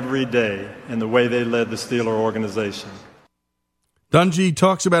out every day in the way they led the Steeler organization. Dungy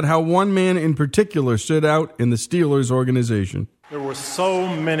talks about how one man in particular stood out in the Steelers organization. There were so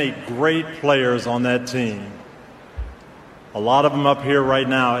many great players on that team. A lot of them up here right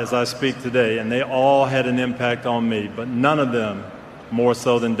now as I speak today, and they all had an impact on me, but none of them more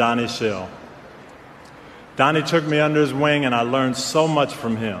so than Donnie Shell. Donnie took me under his wing, and I learned so much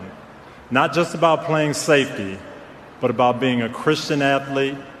from him. Not just about playing safety, but about being a Christian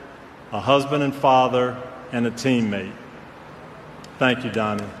athlete, a husband and father, and a teammate. Thank you,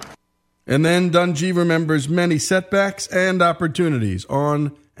 Donnie. And then Dungy remembers many setbacks and opportunities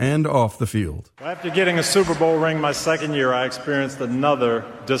on and off the field. After getting a Super Bowl ring my second year, I experienced another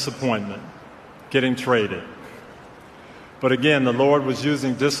disappointment, getting traded. But again, the Lord was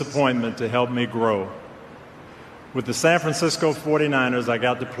using disappointment to help me grow. With the San Francisco 49ers, I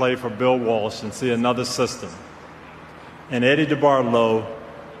got to play for Bill Walsh and see another system. And Eddie DeBartolo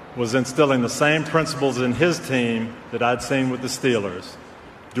was instilling the same principles in his team that I'd seen with the Steelers,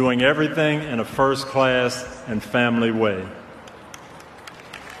 doing everything in a first-class and family way.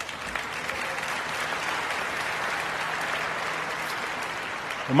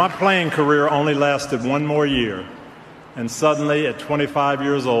 Well, my playing career only lasted one more year, and suddenly, at 25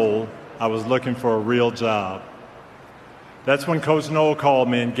 years old, I was looking for a real job. That's when Coach Noll called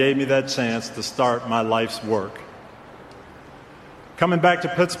me and gave me that chance to start my life's work. Coming back to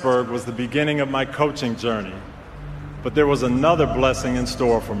Pittsburgh was the beginning of my coaching journey, but there was another blessing in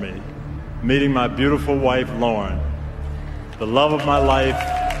store for me, meeting my beautiful wife, Lauren, the love of my life,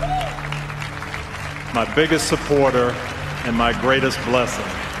 my biggest supporter, and my greatest blessing.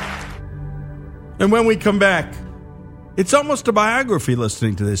 And when we come back, it's almost a biography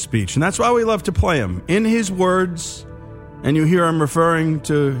listening to this speech, and that's why we love to play him. In his words, and you hear him referring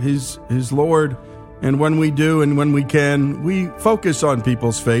to his Lord, and when we do and when we can, we focus on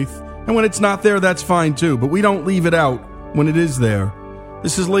people's faith. And when it's not there, that's fine too, but we don't leave it out when it is there.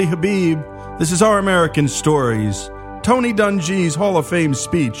 This is Lee Habib. This is Our American Stories. Tony Dungy's Hall of Fame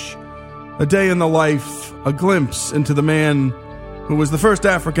speech. A day in the life, a glimpse into the man who was the first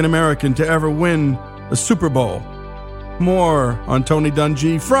African American to ever win a Super Bowl. More on Tony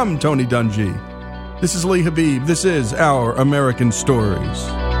Dungy from Tony Dungy. This is Lee Habib. This is Our American Stories.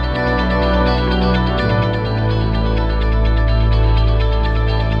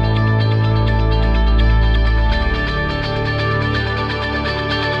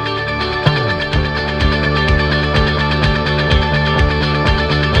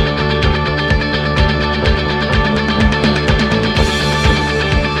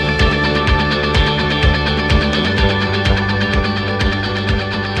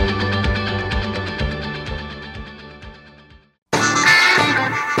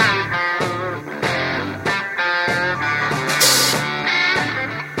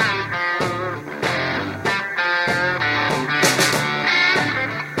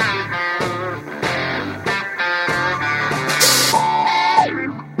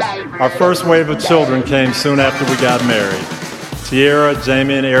 Our first wave of children came soon after we got married. Tierra,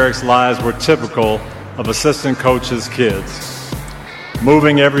 Jamie, and Eric's lives were typical of assistant coaches' kids.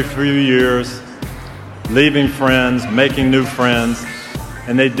 Moving every few years, leaving friends, making new friends,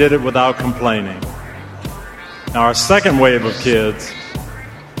 and they did it without complaining. Now our second wave of kids,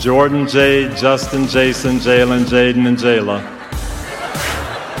 Jordan, Jade, Justin, Jason, Jalen, Jaden, and Jayla,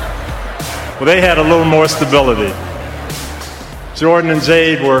 well, they had a little more stability. Jordan and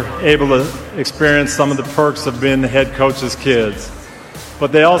Jade were able to experience some of the perks of being the head coach's kids,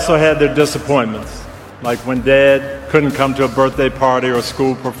 but they also had their disappointments, like when Dad couldn't come to a birthday party or a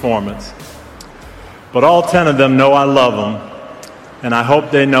school performance. But all 10 of them know I love them, and I hope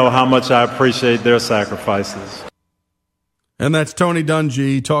they know how much I appreciate their sacrifices. And that's Tony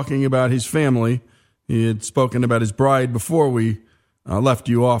Dungy talking about his family. He had spoken about his bride before we left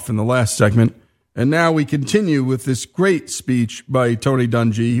you off in the last segment. And now we continue with this great speech by Tony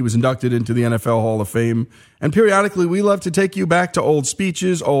Dungy. He was inducted into the NFL Hall of Fame And periodically, we love to take you back to old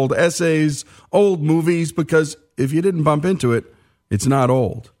speeches, old essays, old movies, because if you didn't bump into it, it's not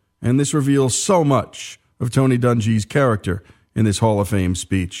old. And this reveals so much of Tony Dungy's character in this Hall of Fame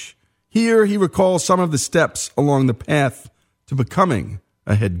speech. Here, he recalls some of the steps along the path to becoming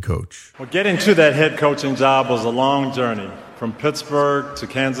a head coach. Well, getting to that head coaching job was a long journey, from Pittsburgh to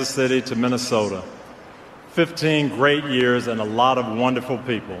Kansas City to Minnesota. 15 great years and a lot of wonderful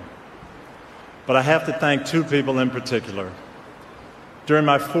people. But I have to thank two people in particular. During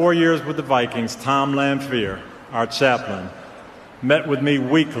my 4 years with the Vikings, Tom Lanphier, our chaplain, met with me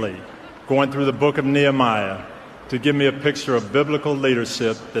weekly, going through the book of Nehemiah, to give me a picture of biblical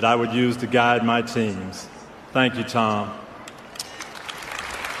leadership that I would use to guide my teams. Thank you, Tom.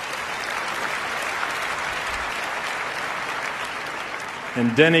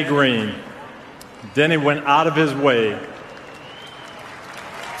 And Denny Green. Denny went out of his way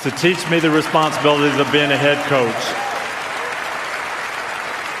to teach me the responsibilities of being a head coach.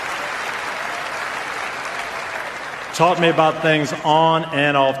 Taught me about things on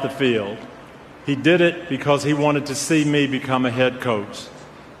and off the field. He did it because he wanted to see me become a head coach,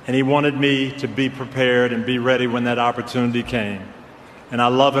 and he wanted me to be prepared and be ready when that opportunity came. And I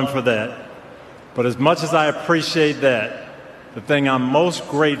love him for that. But as much as I appreciate that, the thing I'm most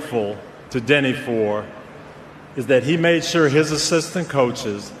grateful to Denny for is that he made sure his assistant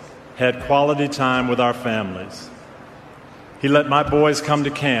coaches had quality time with our families. He let my boys come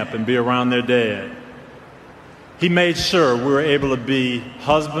to camp and be around their dad. He made sure we were able to be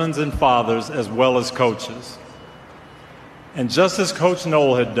husbands and fathers as well as coaches. And just as Coach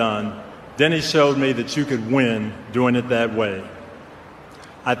Noel had done, Denny showed me that you could win doing it that way.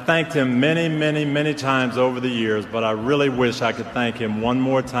 I thanked him many, many, many times over the years, but I really wish I could thank him one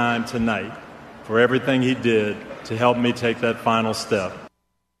more time tonight for everything he did to help me take that final step.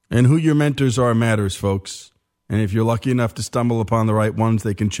 And who your mentors are matters, folks. And if you're lucky enough to stumble upon the right ones,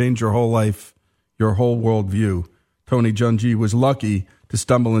 they can change your whole life, your whole worldview. Tony Dungy was lucky to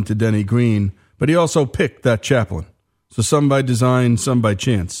stumble into Denny Green, but he also picked that chaplain. So some by design, some by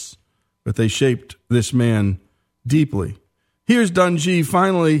chance. But they shaped this man deeply. Here's Dungy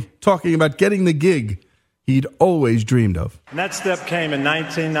finally talking about getting the gig he'd always dreamed of. And that step came in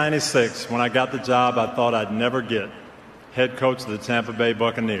 1996 when I got the job I thought I'd never get, head coach of the Tampa Bay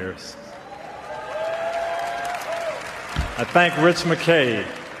Buccaneers. I thank Rich McKay,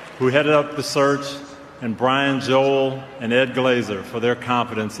 who headed up the search, and Brian Joel and Ed Glazer for their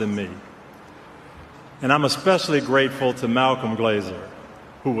confidence in me. And I'm especially grateful to Malcolm Glazer,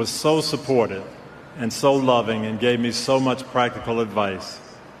 who was so supportive and so loving and gave me so much practical advice.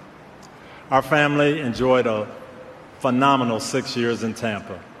 Our family enjoyed a phenomenal 6 years in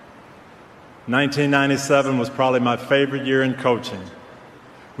Tampa. 1997 was probably my favorite year in coaching.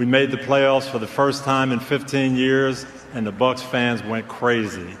 We made the playoffs for the first time in 15 years, and the Bucs fans went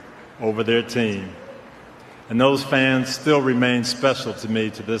crazy over their team. And those fans still remain special to me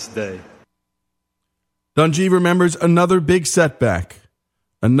to this day. Dungy remembers another big setback,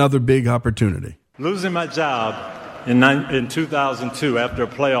 another big opportunity. Losing my job in 2002 after a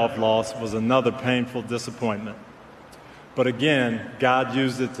playoff loss was another painful disappointment. But again, God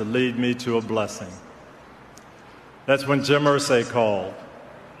used it to lead me to a blessing. That's when Jim Irsay called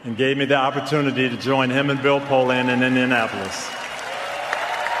and gave me the opportunity to join him and Bill Polian in Indianapolis.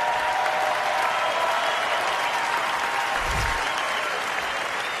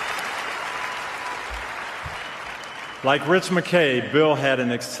 Like Rich McKay, Bill had an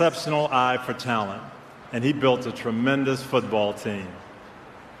exceptional eye for talent, and he built a tremendous football team.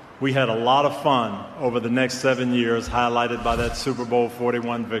 We had a lot of fun over the next 7 years, highlighted by that Super Bowl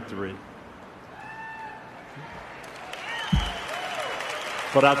 41 victory.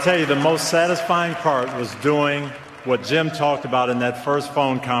 But I'll tell you, the most satisfying part was doing what Jim talked about in that first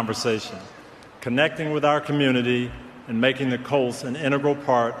phone conversation, connecting with our community and making the Colts an integral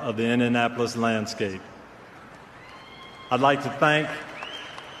part of the Indianapolis landscape. I'd like to thank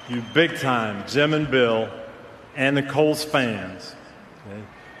you big time, Jim and Bill, and the Colts fans. Okay?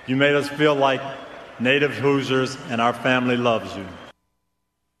 You made us feel like native Hoosiers, and our family loves you.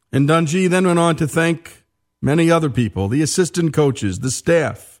 And Dungy then went on to thank many other people, the assistant coaches, the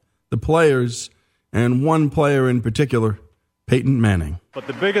staff, the players, and one player in particular, Peyton Manning. But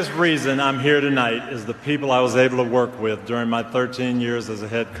the biggest reason I'm here tonight is the people I was able to work with during my 13 years as a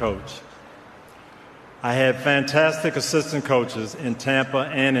head coach. I had fantastic assistant coaches in Tampa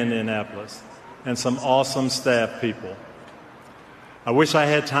and Indianapolis, and some awesome staff people. I wish I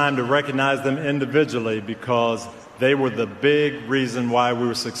had time to recognize them individually because they were the big reason why we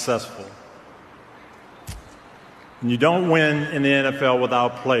were successful. And you don't win in the NFL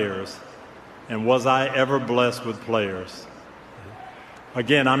without players, And was I ever blessed with players?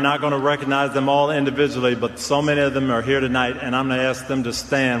 Again, I'm not going to recognize them all individually, but so many of them are here tonight, and I'm going to ask them to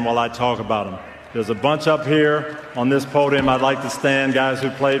stand while I talk about them. There's a bunch up here on this podium I'd like to stand, guys who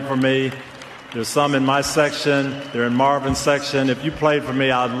played for me. There's some in my section. They're in Marvin's section. If you played for me,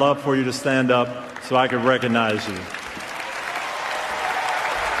 I'd love for you to stand up so I could recognize you.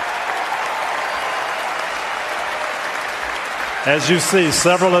 As you see,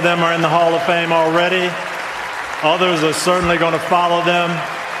 several of them are in the Hall of Fame already. Others are certainly going to follow them.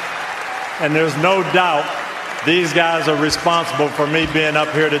 And there's no doubt these guys are responsible for me being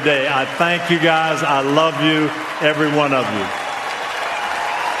up here today. I thank you guys. I love you, every one of you.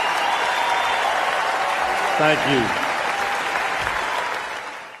 Thank you.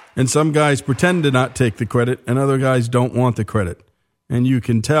 And some guys pretend to not take the credit, and other guys don't want the credit. And you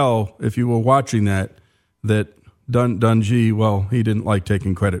can tell, if you were watching that Dungy, well, he didn't like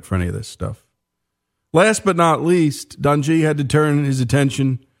taking credit for any of this stuff. Last but not least, Dungy had to turn his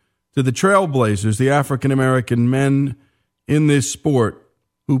attention to the trailblazers, the African-American men in this sport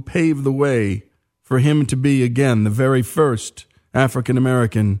who paved the way for him to be, again, the very first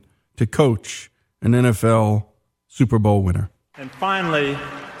African-American to coach an NFL Super Bowl winner. And finally,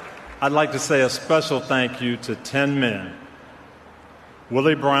 I'd like to say a special thank you to 10 men.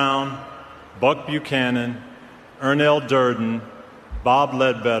 Willie Brown, Buck Buchanan, Ernell Durden, Bob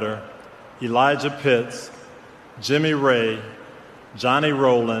Ledbetter, Elijah Pitts, Jimmy Ray, Johnny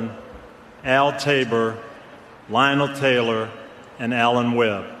Rowland, Al Tabor, Lionel Taylor, and Alan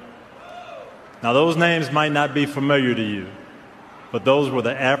Webb. Now, those names might not be familiar to you, but those were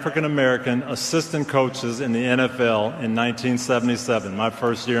the African-American assistant coaches in the NFL in 1977, my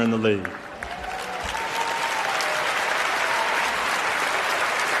first year in the league.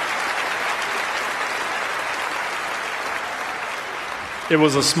 It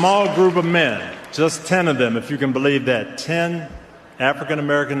was a small group of men, just 10 of them, if you can believe that, 10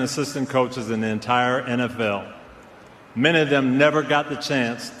 African-American assistant coaches in the entire NFL. Many of them never got the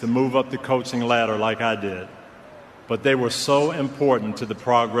chance to move up the coaching ladder like I did, but they were so important to the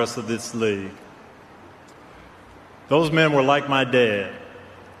progress of this league. Those men were like my dad.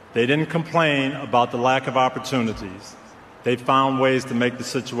 They didn't complain about the lack of opportunities. They found ways to make the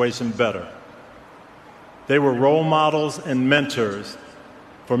situation better. They were role models and mentors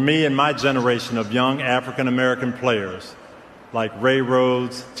for me and my generation of young African-American players like Ray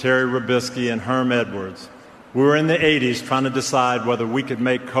Rhodes, Terry Robisky, and Herm Edwards. We were in the 80s trying to decide whether we could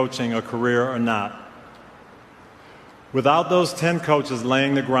make coaching a career or not. Without those 10 coaches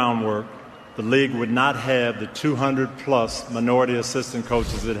laying the groundwork, the league would not have the 200-plus minority assistant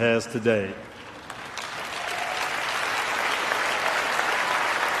coaches it has today.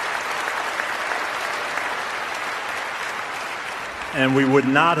 And we would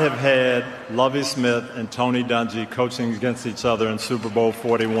not have had Lovie Smith and Tony Dungy coaching against each other in Super Bowl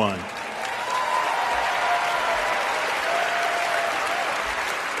 41.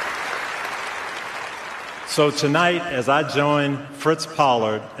 So tonight, as I join Fritz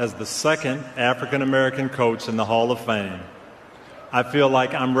Pollard as the second African-American coach in the Hall of Fame, I feel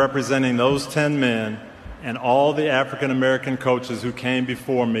like I'm representing those 10 men and all the African-American coaches who came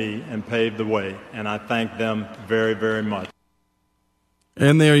before me and paved the way. And I thank them very, very much.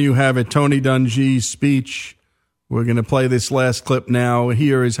 And there you have it, Tony Dungy's speech. We're going to play this last clip now.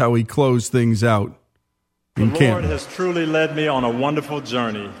 Here is how he closed things out in camp. The Lord has truly led me on a wonderful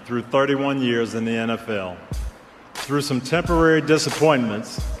journey through 31 years in the NFL, through some temporary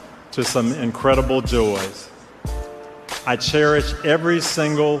disappointments to some incredible joys. I cherish every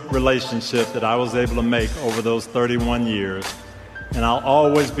single relationship that I was able to make over those 31 years, and I'll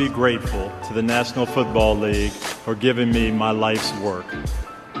always be grateful to the National Football League for giving me my life's work.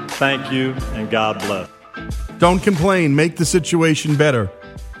 Thank you, and God bless. Don't complain. Make the situation better.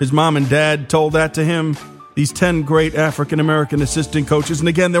 His mom and dad told that to him. These 10 great African-American assistant coaches, and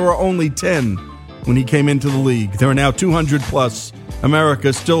again, there were only 10 when he came into the league. There are now 200 plus.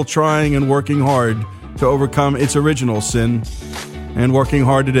 America still trying and working hard to overcome its original sin, and working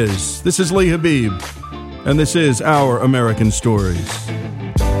hard it is. This is Lee Habib, and this is Our American Stories.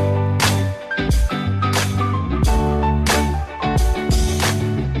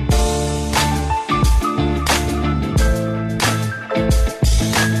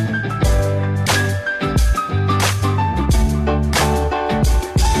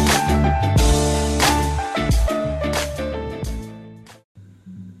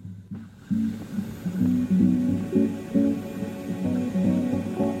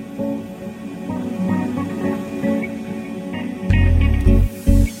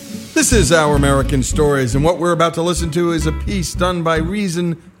 This is Our American Stories, and what we're about to listen to is a piece done by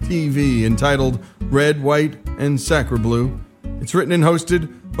Reason TV entitled Red, White, and Sacre Bleu. It's written and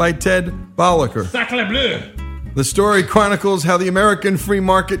hosted by Ted Bolliker. Sacre Bleu! The story chronicles how the American free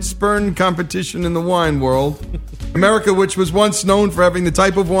market spurned competition in the wine world. America, which was once known for having the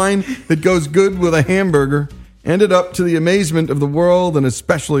type of wine that goes good with a hamburger, ended up, to the amazement of the world and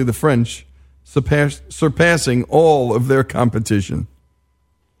especially the French, surpassing all of their competition.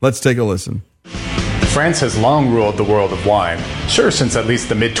 Let's take a listen. France has long ruled the world of wine. Sure, since at least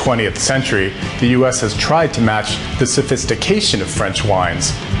the mid-20th century, the U.S. has tried to match the sophistication of French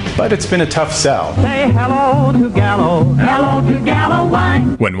wines, but it's been a tough sell. Say hello to Gallo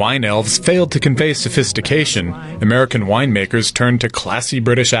wine. When wine elves failed to convey sophistication, American winemakers turned to classy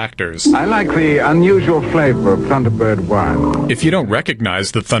British actors. I like the unusual flavor of Thunderbird wine. If you don't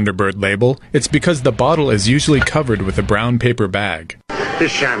recognize the Thunderbird label, it's because the bottle is usually covered with a brown paper bag.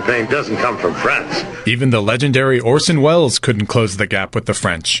 This champagne doesn't come from France. Even the legendary Orson Welles couldn't close the gap with the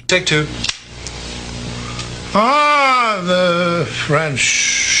French. Take two. Ah, the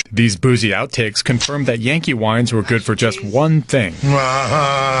French. These boozy outtakes confirmed that Yankee wines were good for just one thing.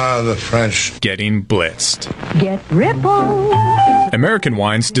 Ah, the French. Getting blitzed. Get rippled. American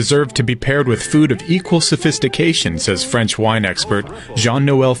wines deserve to be paired with food of equal sophistication, says French wine expert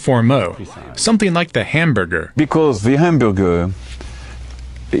Jean-Noël Formeau. Something like the hamburger. Because the hamburger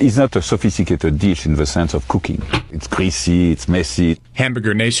is not a sophisticated dish in the sense of cooking. It's greasy, it's messy.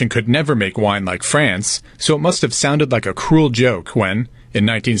 Hamburger Nation could never make wine like France, so it must have sounded like a cruel joke when, in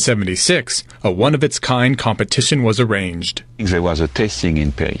 1976, a one-of-its-kind competition was arranged. There was a tasting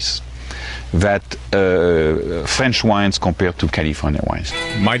in Paris that French wines compared to California wines.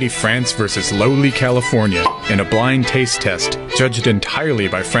 Mighty France versus lowly California in a blind taste test judged entirely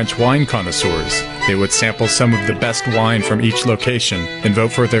by French wine connoisseurs. They would sample some of the best wine from each location and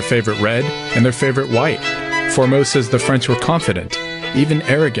vote for their favorite red and their favorite white. Formeau says the French were confident, even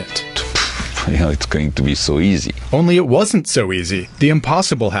arrogant. It's going to be so easy. Only it wasn't so easy. The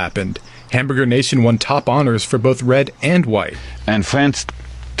impossible happened. Hamburger Nation won top honors for both red and white. And France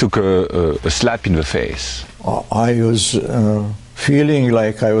took a slap in the face. I was feeling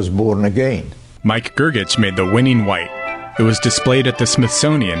like I was born again. Mike Gergich made the winning white. It was displayed at the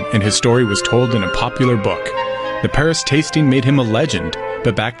Smithsonian, and his story was told in a popular book. The Paris tasting made him a legend,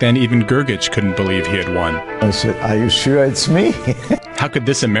 but back then even Gergich couldn't believe he had won. I said, "Are you sure it's me?" How could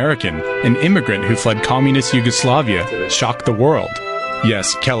this American, an immigrant who fled communist Yugoslavia, shock the world?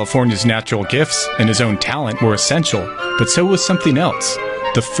 Yes, California's natural gifts and his own talent were essential, but so was something else.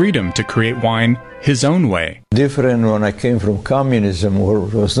 The freedom to create wine his own way. Different when I came from communism, where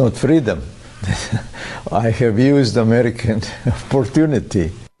it was not freedom. I have used American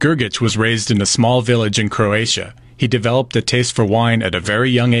opportunity. Gergich was raised in a small village in Croatia. He developed a taste for wine at a very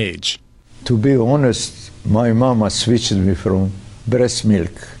young age. To be honest, my mama switched me from breast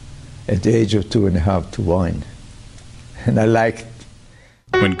milk at the age of 2.5 to wine. And I liked it.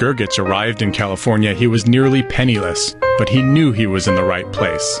 When Gergich arrived in California, he was nearly penniless, but he knew he was in the right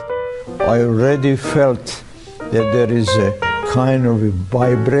place. I already felt that there is a kind of a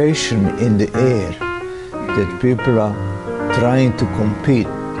vibration in the air, that people are trying to compete.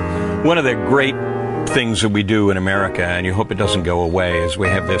 One of the great things that we do in America, and you hope it doesn't go away, is we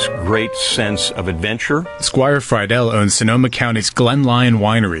have this great sense of adventure. Squire Friedel owns Sonoma County's Glen Lyon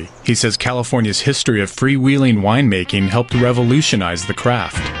Winery. He says California's history of freewheeling winemaking helped revolutionize the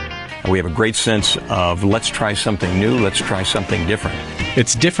craft. We have a great sense of let's try something new, let's try something different.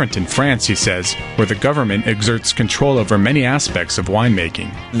 It's different in France, he says, where the government exerts control over many aspects of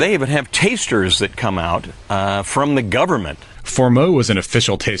winemaking. They even have tasters that come out from the government. Formeau was an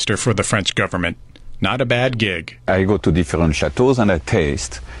official taster for the French government. Not a bad gig. I go to different chateaux and I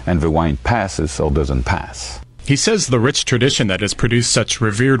taste, and the wine passes or doesn't pass. He says the rich tradition that has produced such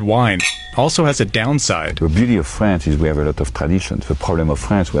revered wine also has a downside. The beauty of France is we have a lot of traditions. The problem of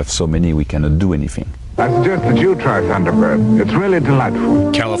France, we have so many we cannot do anything. I suggest that you try Thunderbird. It's really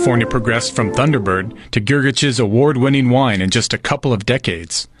delightful. California progressed from Thunderbird to Gergich's award-winning wine in just a couple of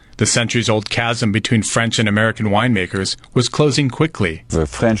decades. The centuries-old chasm between French and American winemakers was closing quickly. The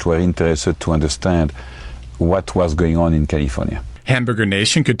French were interested to understand what was going on in California. Hamburger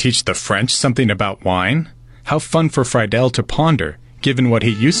Nation could teach the French something about wine? How fun for Friedel to ponder, given what he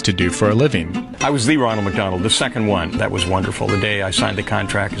used to do for a living. I was the Ronald McDonald, the second one. That was wonderful. The day I signed the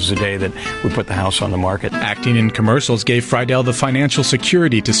contract is the day that we put the house on the market. Acting in commercials gave Friedel the financial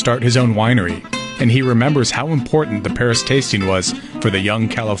security to start his own winery. And he remembers how important the Paris tasting was for the young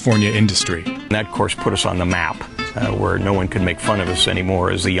California industry. And that, of course, put us on the map, where no one could make fun of us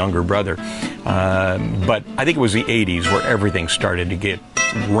anymore as the younger brother. But I think it was the 80s where everything started to get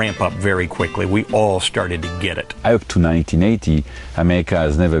ramp up very quickly. We all started to get it. Up to 1980, America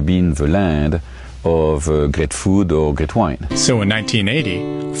has never been the land of great food or great wine. So in 1980,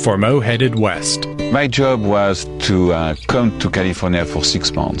 Formeau headed west. My job was to come to California for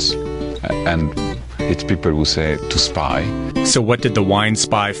 6 months, and it's people who say to spy. So what did the wine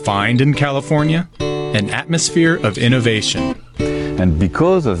spy find in California? An atmosphere of innovation. And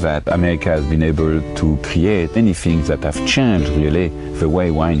because of that, America has been able to create many things that have changed really the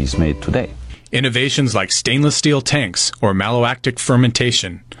way wine is made today. Innovations like stainless steel tanks or malolactic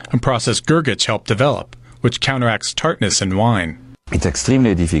fermentation, a process Gergich helped develop, which counteracts tartness in wine. It's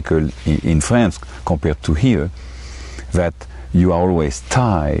extremely difficult in France compared to here that you are always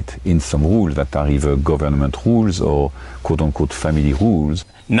tied in some rules that are either government rules or quote-unquote family rules.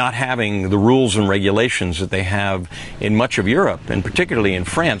 Not having the rules and regulations that they have in much of Europe, and particularly in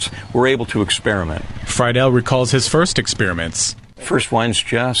France, we're able to experiment. Friedel recalls his first experiments. First wines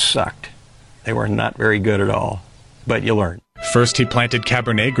just sucked. They were not very good at all, but you learn. First he planted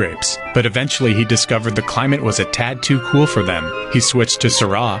Cabernet grapes, but eventually he discovered the climate was a tad too cool for them. He switched to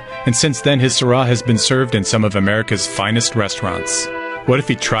Syrah, and since then his Syrah has been served in some of America's finest restaurants. What if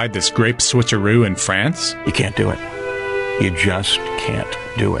he tried this grape switcheroo in France? You can't do it. You just can't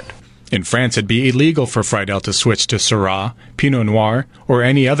do it. In France, it'd be illegal for Friedel to switch to Syrah, Pinot Noir, or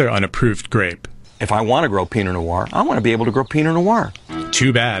any other unapproved grape. If I want to grow Pinot Noir, I want to be able to grow Pinot Noir.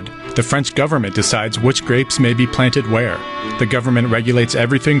 Too bad. The French government decides which grapes may be planted where. The government regulates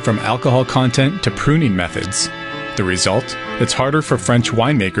everything from alcohol content to pruning methods. The result? It's harder for French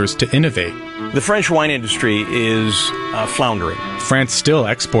winemakers to innovate. The French wine industry is floundering. France still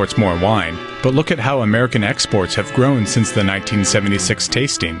exports more wine, but look at how American exports have grown since the 1976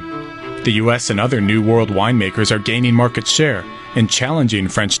 tasting. The U.S. and other New World winemakers are gaining market share and challenging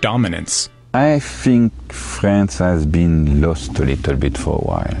French dominance. I think France has been lost a little bit for a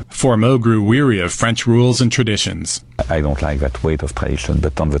while. Formeau grew weary of French rules and traditions. I don't like that weight of tradition,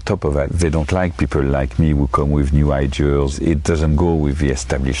 but on the top of that, they don't like people like me who come with new ideas. It doesn't go with the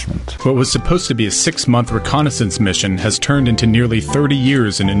establishment. What was supposed to be a 6-month reconnaissance mission has turned into nearly 30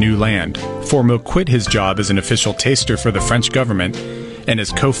 years in a new land. Formeau quit his job as an official taster for the French government, and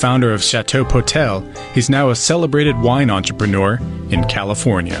as co-founder of Chateau Potel, he's now a celebrated wine entrepreneur in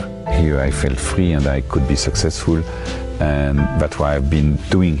California. Here I felt free and I could be successful, and that's why I've been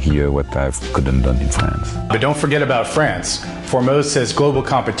doing here what I couldn't done in France. But don't forget about France. Formeau says global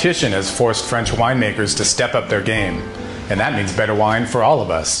competition has forced French winemakers to step up their game, and that means better wine for all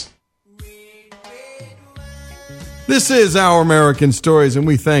of us. This is Our American Stories, and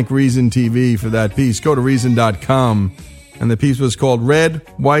we thank Reason TV for that piece. Go to Reason.com, and the piece was called Red,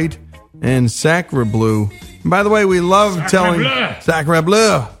 White, and Sacre Bleu. And by the way, we love telling... Sacre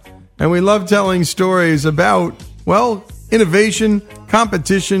Bleu! And we love telling stories about, well, innovation,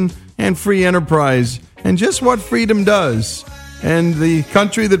 competition, and free enterprise, and just what freedom does. And the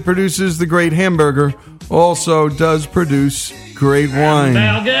country that produces the great hamburger also does produce great wine.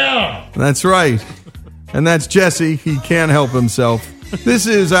 That's right. And that's Jesse. He can't help himself. This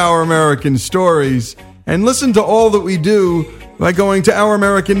is Our American Stories. And listen to all that we do by going to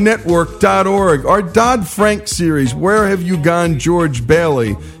OurAmericanNetwork.org. Our Dodd-Frank series, Where Have You Gone, George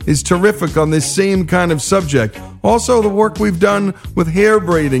Bailey, is terrific on this same kind of subject. Also, the work we've done with hair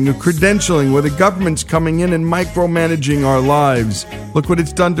braiding or credentialing, where the government's coming in and micromanaging our lives. Look what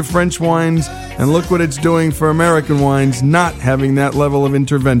it's done to French wines, and look what it's doing for American wines, not having that level of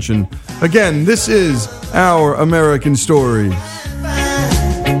intervention. Again, this is Our American Stories.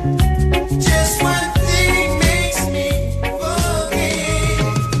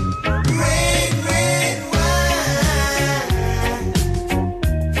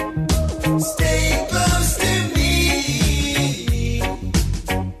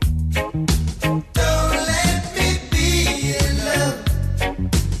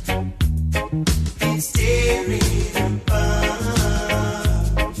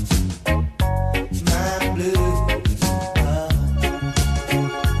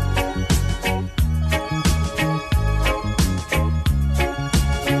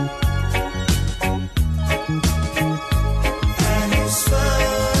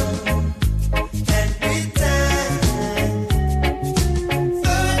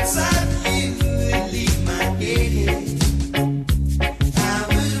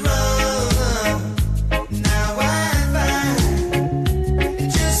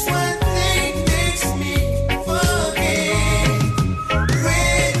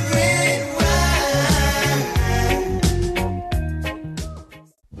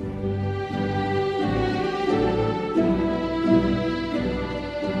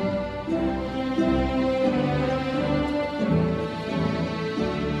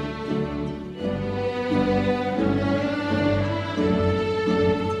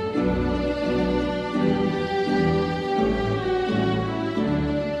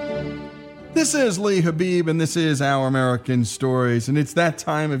 This is Lee Habib, and this is Our American Stories, and it's that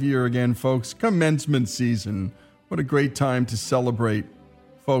time of year again, folks, commencement season. What a great time to celebrate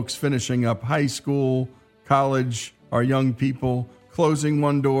folks finishing up high school, college, our young people, closing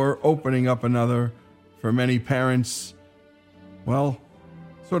one door, opening up another. For many parents, well,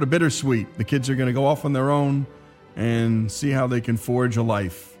 sort of bittersweet. The kids are going to go off on their own and see how they can forge a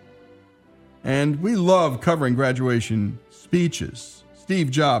life. And we love covering graduation speeches.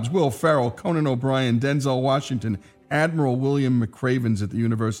 Steve Jobs, Will Ferrell, Conan O'Brien, Denzel Washington, Admiral William McRavens at the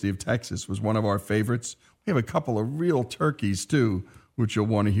University of Texas was one of our favorites. We have a couple of real turkeys, too, which you'll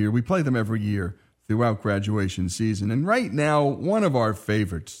want to hear. We play them every year throughout graduation season. And right now, one of our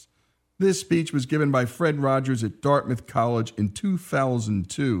favorites. This speech was given by Fred Rogers at Dartmouth College in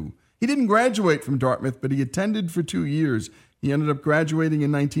 2002. He didn't graduate from Dartmouth, but he attended for 2 years. He ended up graduating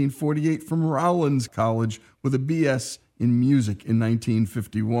in 1948 from Rollins College with a B.S. in music in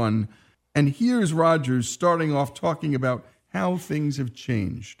 1951. And here's Rogers starting off talking about how things have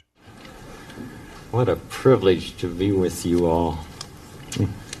changed. What a privilege to be with you all.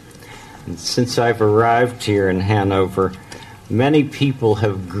 And since I've arrived here in Hanover, many people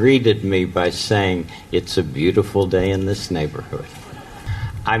have greeted me by saying, it's a beautiful day in this neighborhood.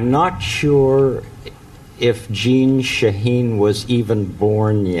 I'm not sure if Jean Shaheen was even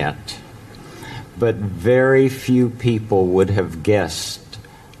born yet, but very few people would have guessed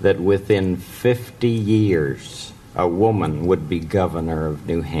that within 50 years, a woman would be governor of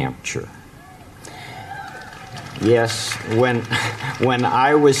New Hampshire. Yes, when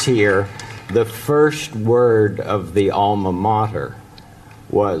I was here, the first word of the alma mater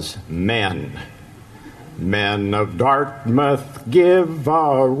was men. Men of Dartmouth, give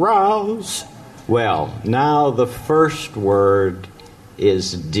a rouse. Well, now the first word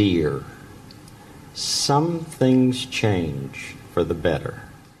is dear. Some things change for the better.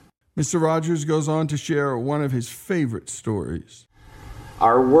 Mr. Rogers goes on to share one of his favorite stories.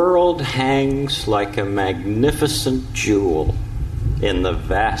 Our world hangs like a magnificent jewel in the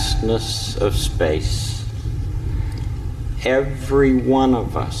vastness of space. Every one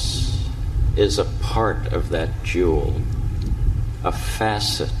of us is a part of that jewel, a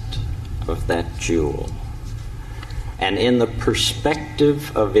facet of that jewel. And in the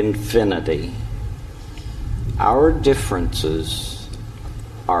perspective of infinity, our differences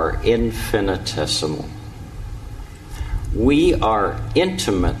are infinitesimal. We are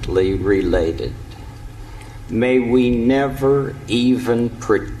intimately related. May we never even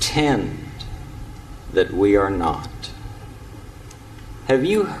pretend that we are not. Have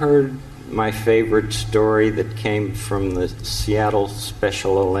you heard my favorite story that came from the Seattle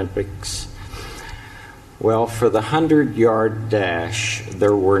Special Olympics? Well, for the 100-yard dash,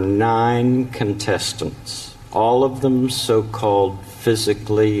 there were 9 contestants, all of them so-called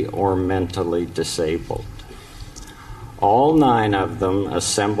physically or mentally disabled. All 9 of them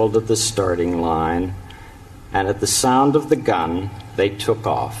assembled at the starting line, and at the sound of the gun, they took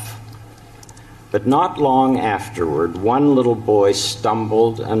off. But not long afterward, one little boy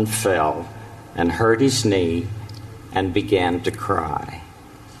stumbled and fell and hurt his knee and began to cry.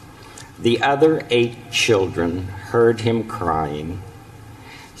 The other 8 children heard him crying.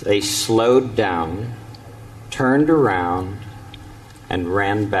 They slowed down, turned around, and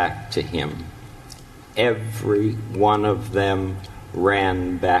ran back to him. Every one of them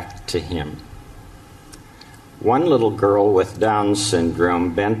ran back to him. One little girl with Down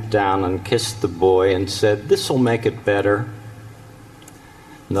syndrome bent down and kissed the boy and said, "This'll make it better."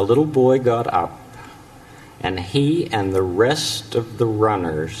 And the little boy got up, and he and the rest of the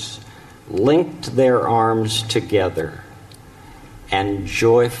runners linked their arms together and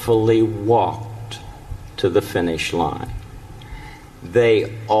joyfully walked to the finish line.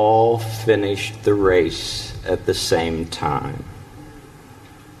 They all finished the race at the same time.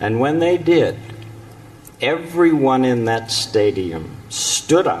 And when they did, everyone in that stadium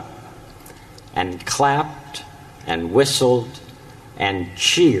stood up and clapped and whistled and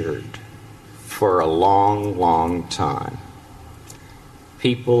cheered for a long, long time.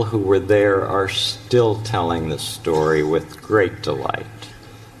 People who were there are still telling the story with great delight.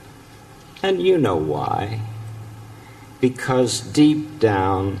 And you know why. Because deep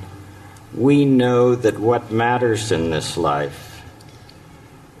down, we know that what matters in this life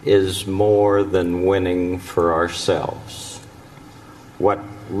is more than winning for ourselves. What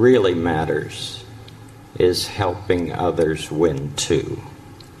really matters is helping others win too,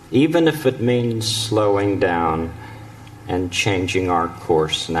 even if it means slowing down and changing our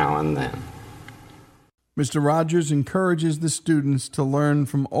course now and then. Mr. Rogers encourages the students to learn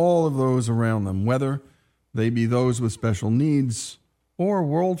from all of those around them, whether they be those with special needs or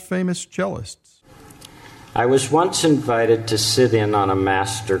world-famous cellists. I was once invited to sit in on a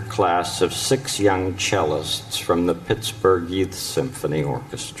master class of 6 young cellists from the Pittsburgh Youth Symphony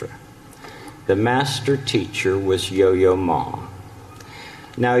Orchestra. The master teacher was Yo-Yo Ma.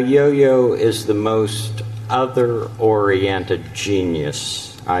 Now, Yo-Yo is the most other-oriented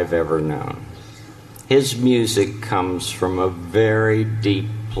genius I've ever known. His music comes from a very deep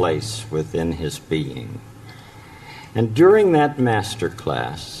place within his being. And during that master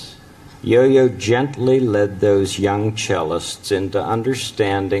class, Yo-Yo gently led those young cellists into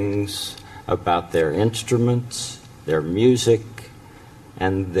understandings about their instruments, their music,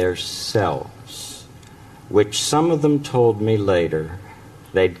 and their selves, which some of them told me later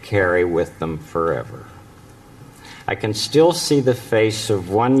they'd carry with them forever. I can still see the face of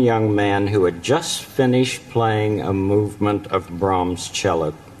one young man who had just finished playing a movement of Brahms'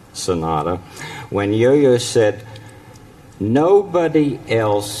 cello sonata when Yo-Yo said, "Nobody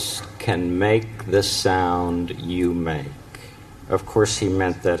else can make the sound you make." Of course, he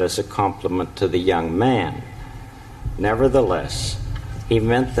meant that as a compliment to the young man. Nevertheless, he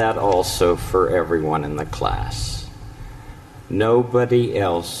meant that also for everyone in the class. Nobody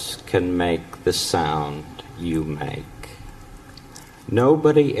else can make the sound you make.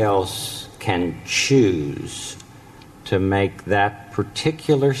 Nobody else can choose to make that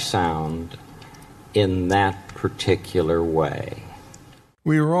particular sound in that particular way.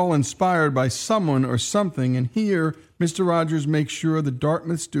 We are all inspired by someone or something, and here Mr. Rogers makes sure the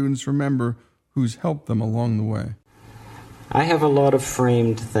Dartmouth students remember who's helped them along the way. I have a lot of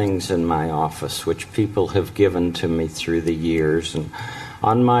framed things in my office which people have given to me through the years, and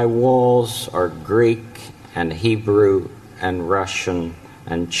on my walls are Greek and Hebrew and Russian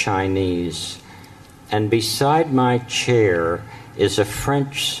and Chinese, and beside my chair is a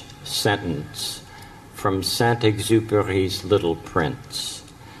French sentence from Saint-Exupéry's Little Prince.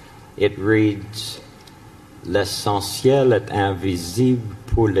 It reads, "L'essentiel est invisible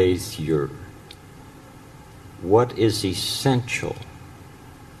pour les yeux." What is essential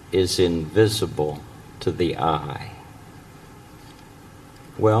is invisible to the eye.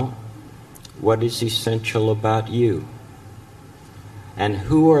 Well, what is essential about you? And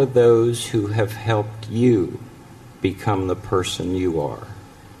who are those who have helped you become the person you are?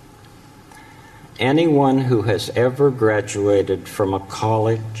 Anyone who has ever graduated from a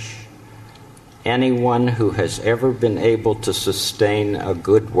college, anyone who has ever been able to sustain a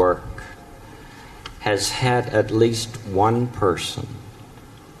good work, has had at least one person,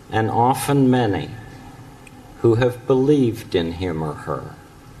 and often many, who have believed in him or her.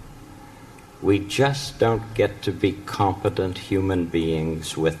 We just don't get to be competent human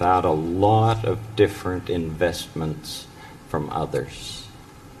beings without a lot of different investments from others.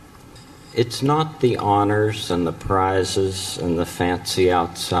 It's not the honors and the prizes and the fancy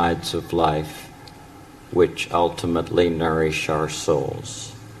outsides of life which ultimately nourish our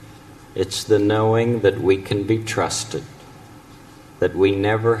souls. It's the knowing that we can be trusted, that we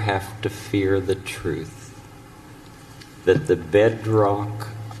never have to fear the truth, that the bedrock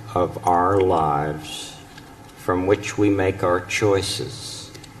of our lives from which we make our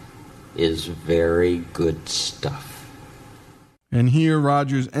choices is very good stuff. And here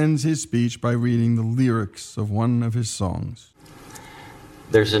Rogers ends his speech by reading the lyrics of one of his songs.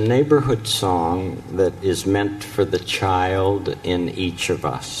 There's a neighborhood song that is meant for the child in each of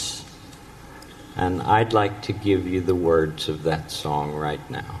us. And I'd like to give you the words of that song right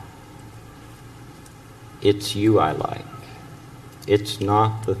now. It's you I like. It's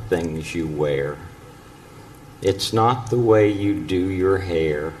not the things you wear. It's not the way you do your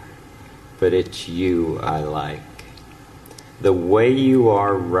hair, but it's you I like. The way you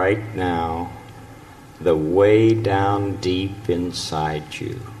are right now, the way down deep inside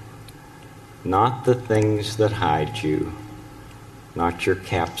you. Not the things that hide you, not your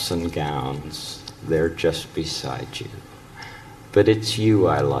caps and gowns. They're just beside you. But it's you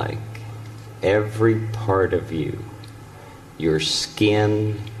I like, every part of you. Your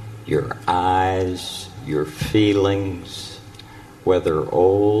skin, your eyes, your feelings, whether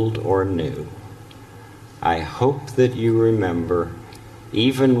old or new. I hope that you remember,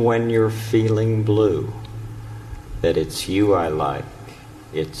 even when you're feeling blue, that it's you I like.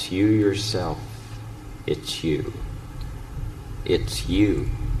 It's you yourself. It's you. It's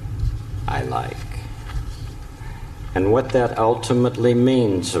you I like. And what that ultimately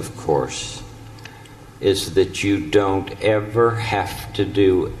means, of course, is that you don't ever have to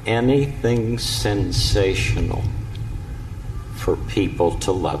do anything sensational for people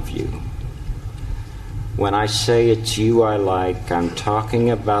to love you. When I say it's you I like, I'm talking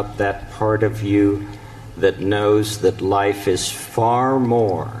about that part of you that knows that life is far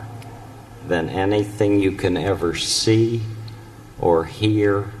more than anything you can ever see or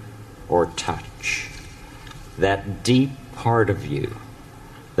hear or touch. That deep part of you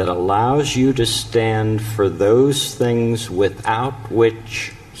that allows you to stand for those things without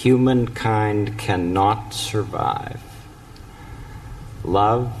which humankind cannot survive.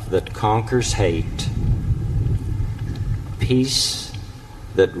 Love that conquers hate, peace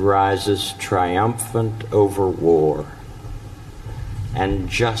that rises triumphant over war, and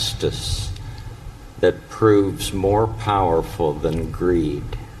justice that proves more powerful than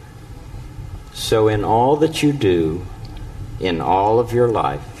greed. So in all that you do, in all of your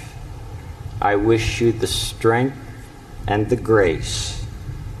life, I wish you the strength and the grace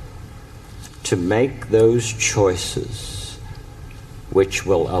to make those choices which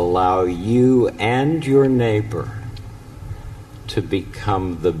will allow you and your neighbor to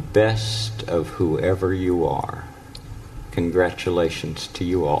become the best of whoever you are. Congratulations to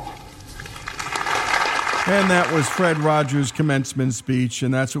you all. And that was Fred Rogers' commencement speech,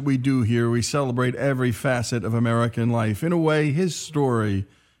 and that's what we do here. We celebrate every facet of American life. In a way, his story,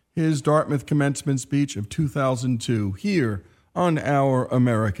 his Dartmouth commencement speech of 2002, here on Our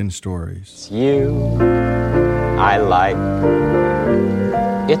American Stories. It's you I like.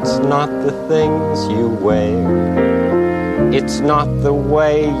 It's not the things you wear. It's not the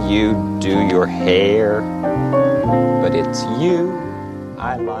way you do your hair. But it's you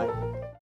I like.